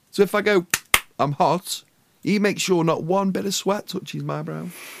 So if I go, I'm hot, he makes sure not one bit of sweat touches my brow.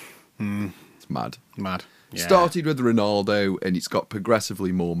 It's mad. Mad. Yeah. Started with Ronaldo, and it's got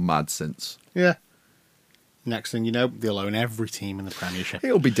progressively more mad since. Yeah. Next thing you know, they'll own every team in the Premiership.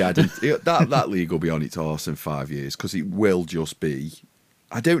 It'll be dead. That league will be on its arse in 5 years because it will just be.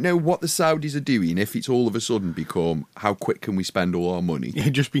 I don't know what the Saudis are doing if it's all of a sudden become how quick can we spend all our money.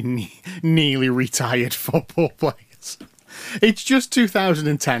 It'd just be nearly retired football players. It's just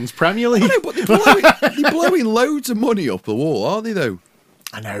 2010's Premier League. I know, but they're blowing loads of money up the wall, aren't they, though?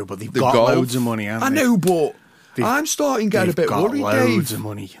 I know, but they've The got golf. loads of money, haven't they? I know, but They've- I'm starting to get a They've bit got worried, loads Dave. of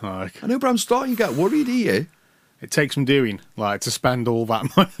money. I know, but I'm starting to get worried here. It takes some doing, to spend all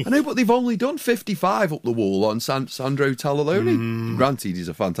that money. I know, but they've only done 55 up the wall on Sandro Tallaloni. Granted, he's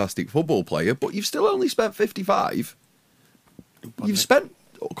a fantastic football player, but you've still only spent 55. You've spent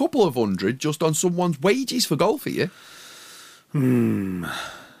a couple of hundred just on someone's wages for golf here. We'll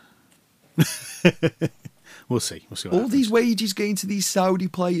see. We'll see what All happens. these wages going to these Saudi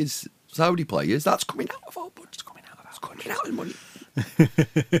players, that's coming out of our budget. Coming out of money.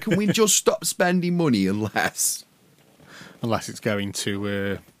 Can we just stop spending money unless Unless it's going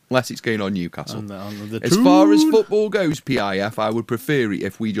to... it's going on Newcastle? on the As far as tune. football goes, PIF, I would prefer it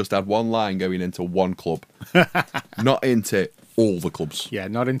if we just had one line going into one club, not into all the clubs. Yeah,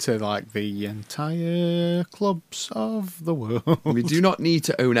 not into the entire clubs of the world. We do not need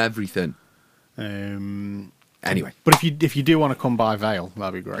to own everything. Anyway, But if you do want to come by Vale,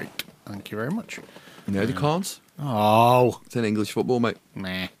 that'd be great. Thank you very much. no, they can't. Oh, It's in English football, mate.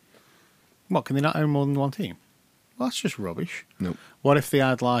 meh. What, can they not own more than one team? Well, that's just rubbish. No. What if they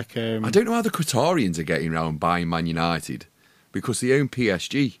had I don't know how the Qatarians are getting around buying Man United because they own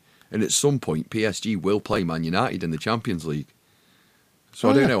PSG, and at some point PSG will play Man United in the Champions League.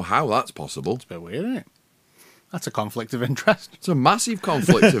 So I don't know how that's possible. It's a bit weird, isn't it? That's a conflict of interest. It's a massive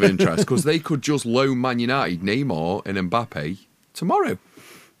conflict of interest because they could just loan Man United, Neymar and Mbappe tomorrow.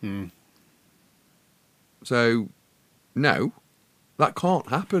 So, no, that can't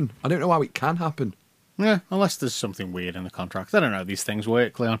happen. I don't know how it can happen. Yeah, unless there's something weird in the contract. I don't know how these things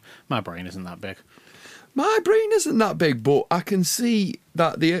work, Leon. My brain isn't that big. My brain isn't that big, but I can see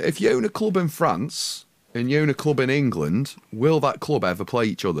that if you own a club in France and you own a club in England, will that club ever play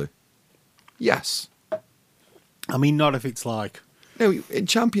each other? Yes. I mean, not if it's like... No, in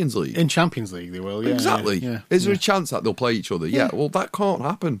Champions League. In Champions League, they will. Yeah, Exactly. Yeah, Is there a chance that they'll play each other? Yeah. Well, that can't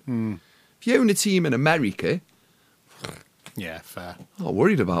happen. If you own a team in America, yeah, fair. I'm not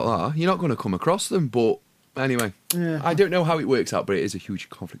worried about that. You're not going to come across them. But anyway, Yeah. I don't know how it works out, but it is a huge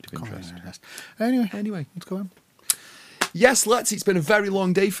conflict of interest. Anyway, let's go on. Yes, let's. It's been a very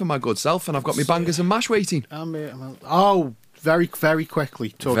long day for my good self, and I've got my bangers and mash waiting. Very, very quickly.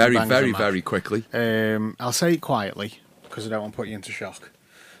 Talking Very, bangers very, and mash. very quickly. I'll say it quietly because I don't want to put you into shock.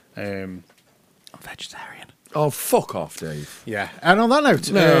 I'm vegetarian. Oh, fuck off, Dave. Yeah, and on that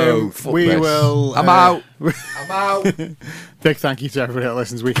note, fuck we this. will. I'm out. I'm out. Big thank you to everybody that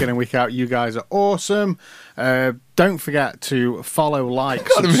listens week in and week out. You guys are awesome. Don't forget to follow, like,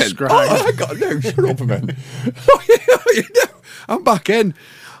 Got him in. subscribe. Oh, I got no. Shut up a minute. I'm back in.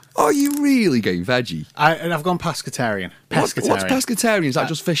 Are you really going veggie? I've gone pescatarian. What's pescatarian? Is that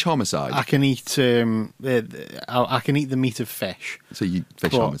just fish homicide? I can eat. I can eat the meat of fish. So you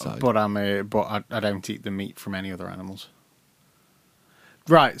fish homicide. But I don't eat the meat from any other animals.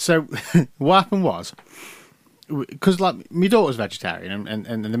 Right. So what happened was, because like my daughter's vegetarian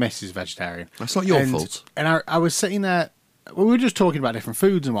and the missus is vegetarian. That's not your fault. And I was sitting there. We were just talking about different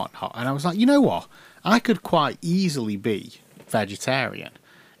foods and whatnot, and I was like, you know what? I could quite easily be vegetarian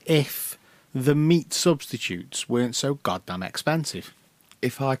if the meat substitutes weren't so goddamn expensive.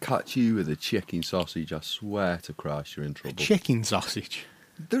 If I catch you with a chicken sausage, I swear to Christ you're in trouble. Chicken sausage.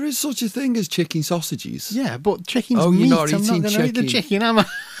 There is such a thing as chicken sausages. Yeah, but chicken's Oh, meat. you're not I'm eating not going to eat the chicken. chicken, am I?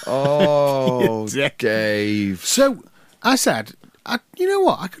 Oh, You dick. Dave. So I said, you know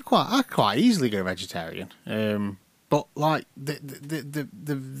what? I could quite easily go vegetarian. But like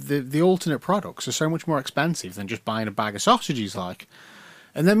the alternate products are so much more expensive than just buying a bag of sausages. Like,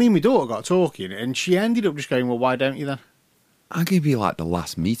 and then me and my daughter got talking, and she ended up just going, "Well, why don't you then?" I'm going to be like the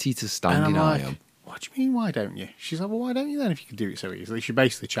last meat eater And standing. I'm I like, am. "What do you mean? Why don't you?" She's like, "Well, why don't you then? If you could do it so easily." She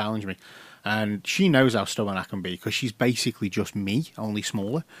basically challenged me, and she knows how stubborn I can be because she's basically just me, only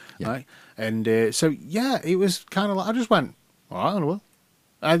smaller, Yeah. right? And so yeah, it was kind of like I just went, "All right, I will."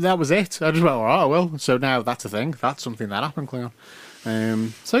 And that was it. I just went, all right, well. So now that's a thing. That's something that happened, Cleon.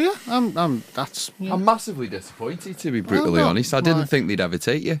 So yeah, I'm massively disappointed, to be brutally not honest. I didn't like- think they'd ever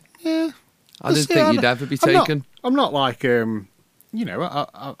take you. Yeah. I didn't think you'd ever be taken. I'm not like, you know,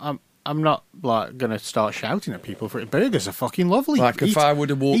 I'm not like going to start shouting at people for it. Burgers are fucking lovely. Like if I would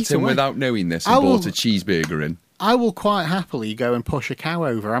have walked eat in away. without knowing this I and will- bought a cheeseburger in. I will quite happily go and push a cow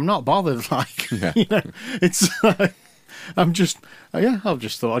over. I'm not bothered. Like, Yeah. you know, it's like, I'm just, I've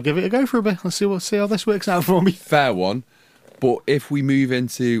just thought I'd give it a go for a bit. Let's see how this works out for me. Fair one. But if we move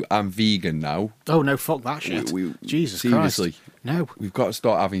into I'm vegan now, Oh no, fuck that shit. Jesus seriously, Christ. No. we've got to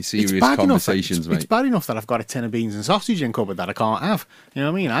start having It's serious bad conversations, enough. mate. It's bad enough that I've got a tin of beans and sausage in cupboard that I can't have. You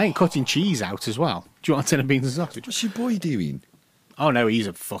know what I mean? I ain't cutting cheese out as well. Do you want a tin of beans and sausage? What's your boy doing? Oh no, he's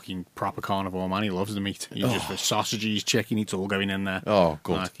a fucking proper carnivore man. He loves the meat. He's just for sausages, chicken, it's all going in there. Oh,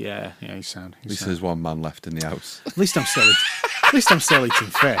 good. Like, yeah, he's sound. At least there's one man left in the house. At least I'm still eating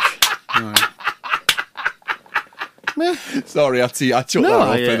fish. Right. Meh. Sorry, I chucked that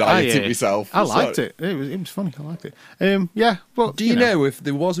up and I ate it myself. I liked Sorry. it. It was funny. I liked it. Yeah, but Do you know if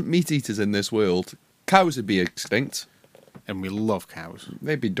there wasn't meat eaters in this world, cows would be extinct. And we love cows.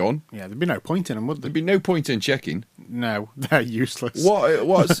 They'd be done. Yeah, there'd be no point in them, would there? There'd be no point in checking. No, they're useless.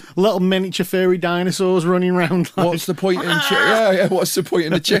 What's Little miniature furry dinosaurs running around. Like, what's the point in yeah, what's the point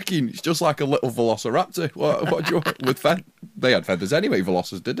in a chicken? It's just like a little velociraptor. What do you want with they had feathers anyway,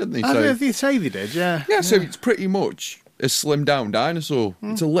 velociraptors didn't they? So they say they did, yeah. yeah, so it's pretty much a slimmed down dinosaur.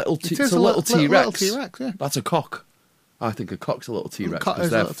 It's a little It it's is a little little T-Rex. T-Rex, yeah. That's a cock. I think a cock's a little T-Rex cock because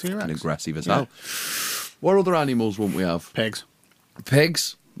is a they're little T-Rex. fucking aggressive as Yeah. hell. What other animals won't we have? Pigs.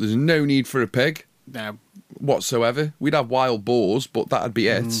 Pigs. There's no need for a pig No. whatsoever. We'd have wild boars, but that'd be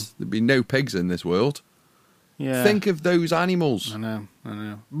it. There'd be no pigs in this world. Yeah. Think of those animals. I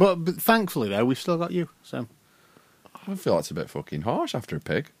know. But thankfully, though, we've still got you. So I feel that's a bit fucking harsh after a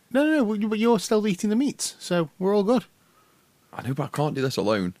pig. no. But you're still eating the meats, so we're all good. I know, but I can't do this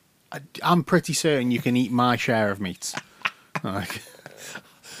alone. I'm pretty certain you can eat my share of meats. Like,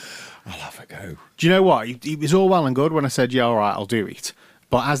 I'll have a go. do you know what? It was all well and good when I said, yeah, all right, I'll do it.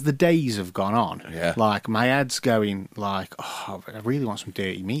 But as the days have gone on, Yeah. like my head's going like, oh, I really want some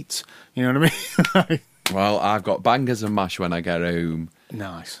dirty meats. You know what I mean? Well, I've got bangers and mash when I get home.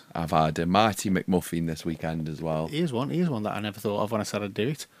 Nice. I've had a Mighty McMuffin this weekend as well. Here's one that I never thought of when I said I'd do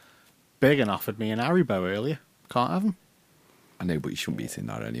it. Biggin offered me an Haribo earlier. Can't have them. I know, but you shouldn't be eating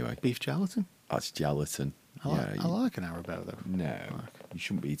that anyway. Beef gelatin. That's gelatin. I like an Haribo though. No, you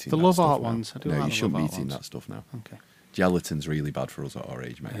shouldn't be eating The that Love stuff Art now. ones, I do No, like you the shouldn't Love be Art eating ones. that stuff now. Okay. Gelatin's really bad for us at our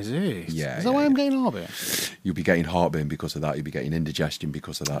age, mate. Is it? Yeah. Is that why I'm getting heartburn? You'll be getting heartburn because of that. You'll be getting indigestion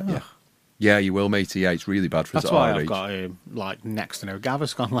because of that. Yeah. Yeah, you will, matey. Yeah, it's really bad for us That's at why our I've age. got like next to no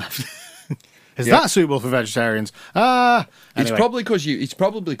Gaviscon left. Is Yeah. that suitable for vegetarians? Anyway. It's probably because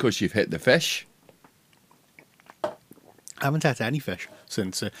you've hit the fish. I haven't had any fish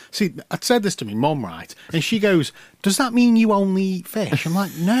since. See, I said this to my mum, right? And she goes, "Does that mean you only eat fish?" I'm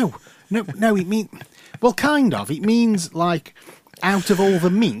like, "No. It means, well, kind of. It means like out of all the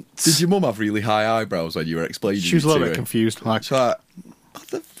meats." Did your mum have really high eyebrows when you were explaining? She was a it little to bit her? confused. Like, So, what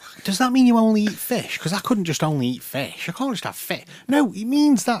the fuck? does that mean you only eat fish? Because I couldn't just only eat fish. I can't just have fish. No, it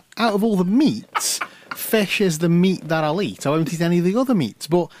means that out of all the meats, fish is the meat that I'll eat. I won't eat any of the other meats.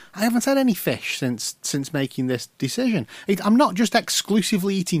 But I haven't had any fish since making this decision. I'm not just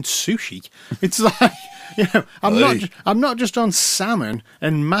exclusively eating sushi. It's like, I'm not just on salmon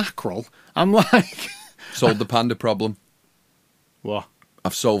and mackerel. I'm like, Solved the panda problem. what?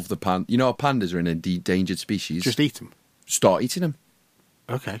 I've solved the panda. You know, pandas are an endangered species. Just eat them. Start eating them.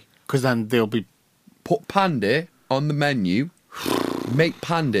 Okay. Because then they'll be. Put panda on the menu. Make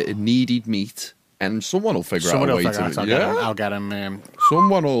panda a needed meat, and someone will figure Someone out a will way figure to. out. I'll get them.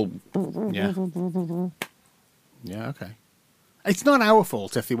 Someone will. Yeah. Yeah, okay. It's not our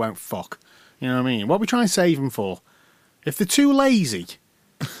fault if they won't fuck. You know what I mean? What are we trying to save them for? If they're too lazy,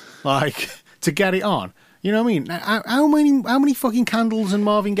 like, to get it on, you know what I mean? How many fucking Candles and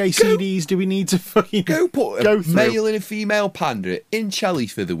Marvin Gaye CDs do we need to fucking Go put go a through? male and a female panda in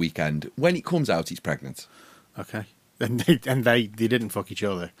Chelly's for the weekend. When it comes out, it's pregnant. Okay. And they didn't fuck each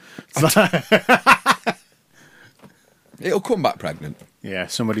other. So, It'll come back pregnant. yeah,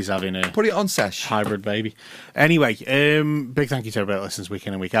 somebody's having a Put it on sesh. hybrid baby. Anyway, big thank you to everybody that listens week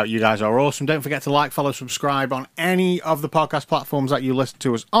in and week out. You guys are awesome. Don't forget to like, follow, subscribe on any of the podcast platforms that you listen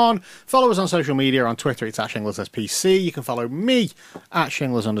to us on. Follow us on social media. On Twitter, it's at ShinglersSPC. You can follow me at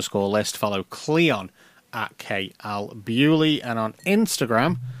Shinglers_list. Follow Cleon at KL Bewley. And on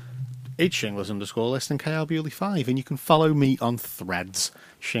Instagram, it's Shinglers_list and KL Bewley5. And you can follow me on Threads,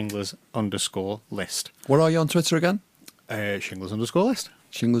 Shinglers_list. What are you on Twitter again? Shinglers_list.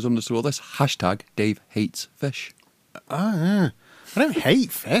 Shinglers_list. Hashtag Dave hates fish. I don't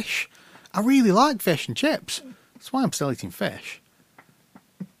hate fish. I really like fish and chips. That's why I'm still eating fish.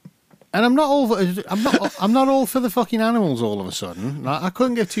 And I'm not all for the fucking animals all of a sudden. Like, I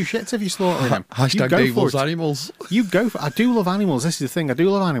couldn't give two shits if you're slaughtering them. Hashtag You go Dave for loves it. animals. You go for. I do love animals. This is the thing. I do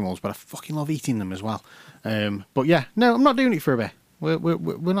love animals, but I fucking love eating them as well. But yeah, no, I'm not doing it for a bit.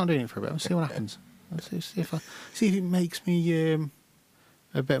 We're not doing it for a bit. Let's see what happens. Let's see if it makes me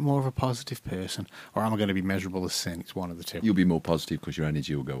a bit more of a positive person, or am I going to be miserable as sin? It's one of the two. You'll be more positive because your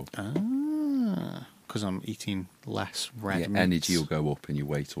energy will go up. Because I'm eating less red Your meats. energy will go up and your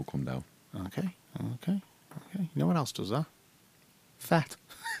weight will come down. Okay. You know what else does that? Fat.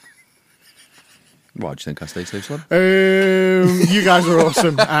 What, do you think I stay safe, son? You guys are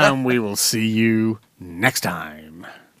awesome, and we will see you next time.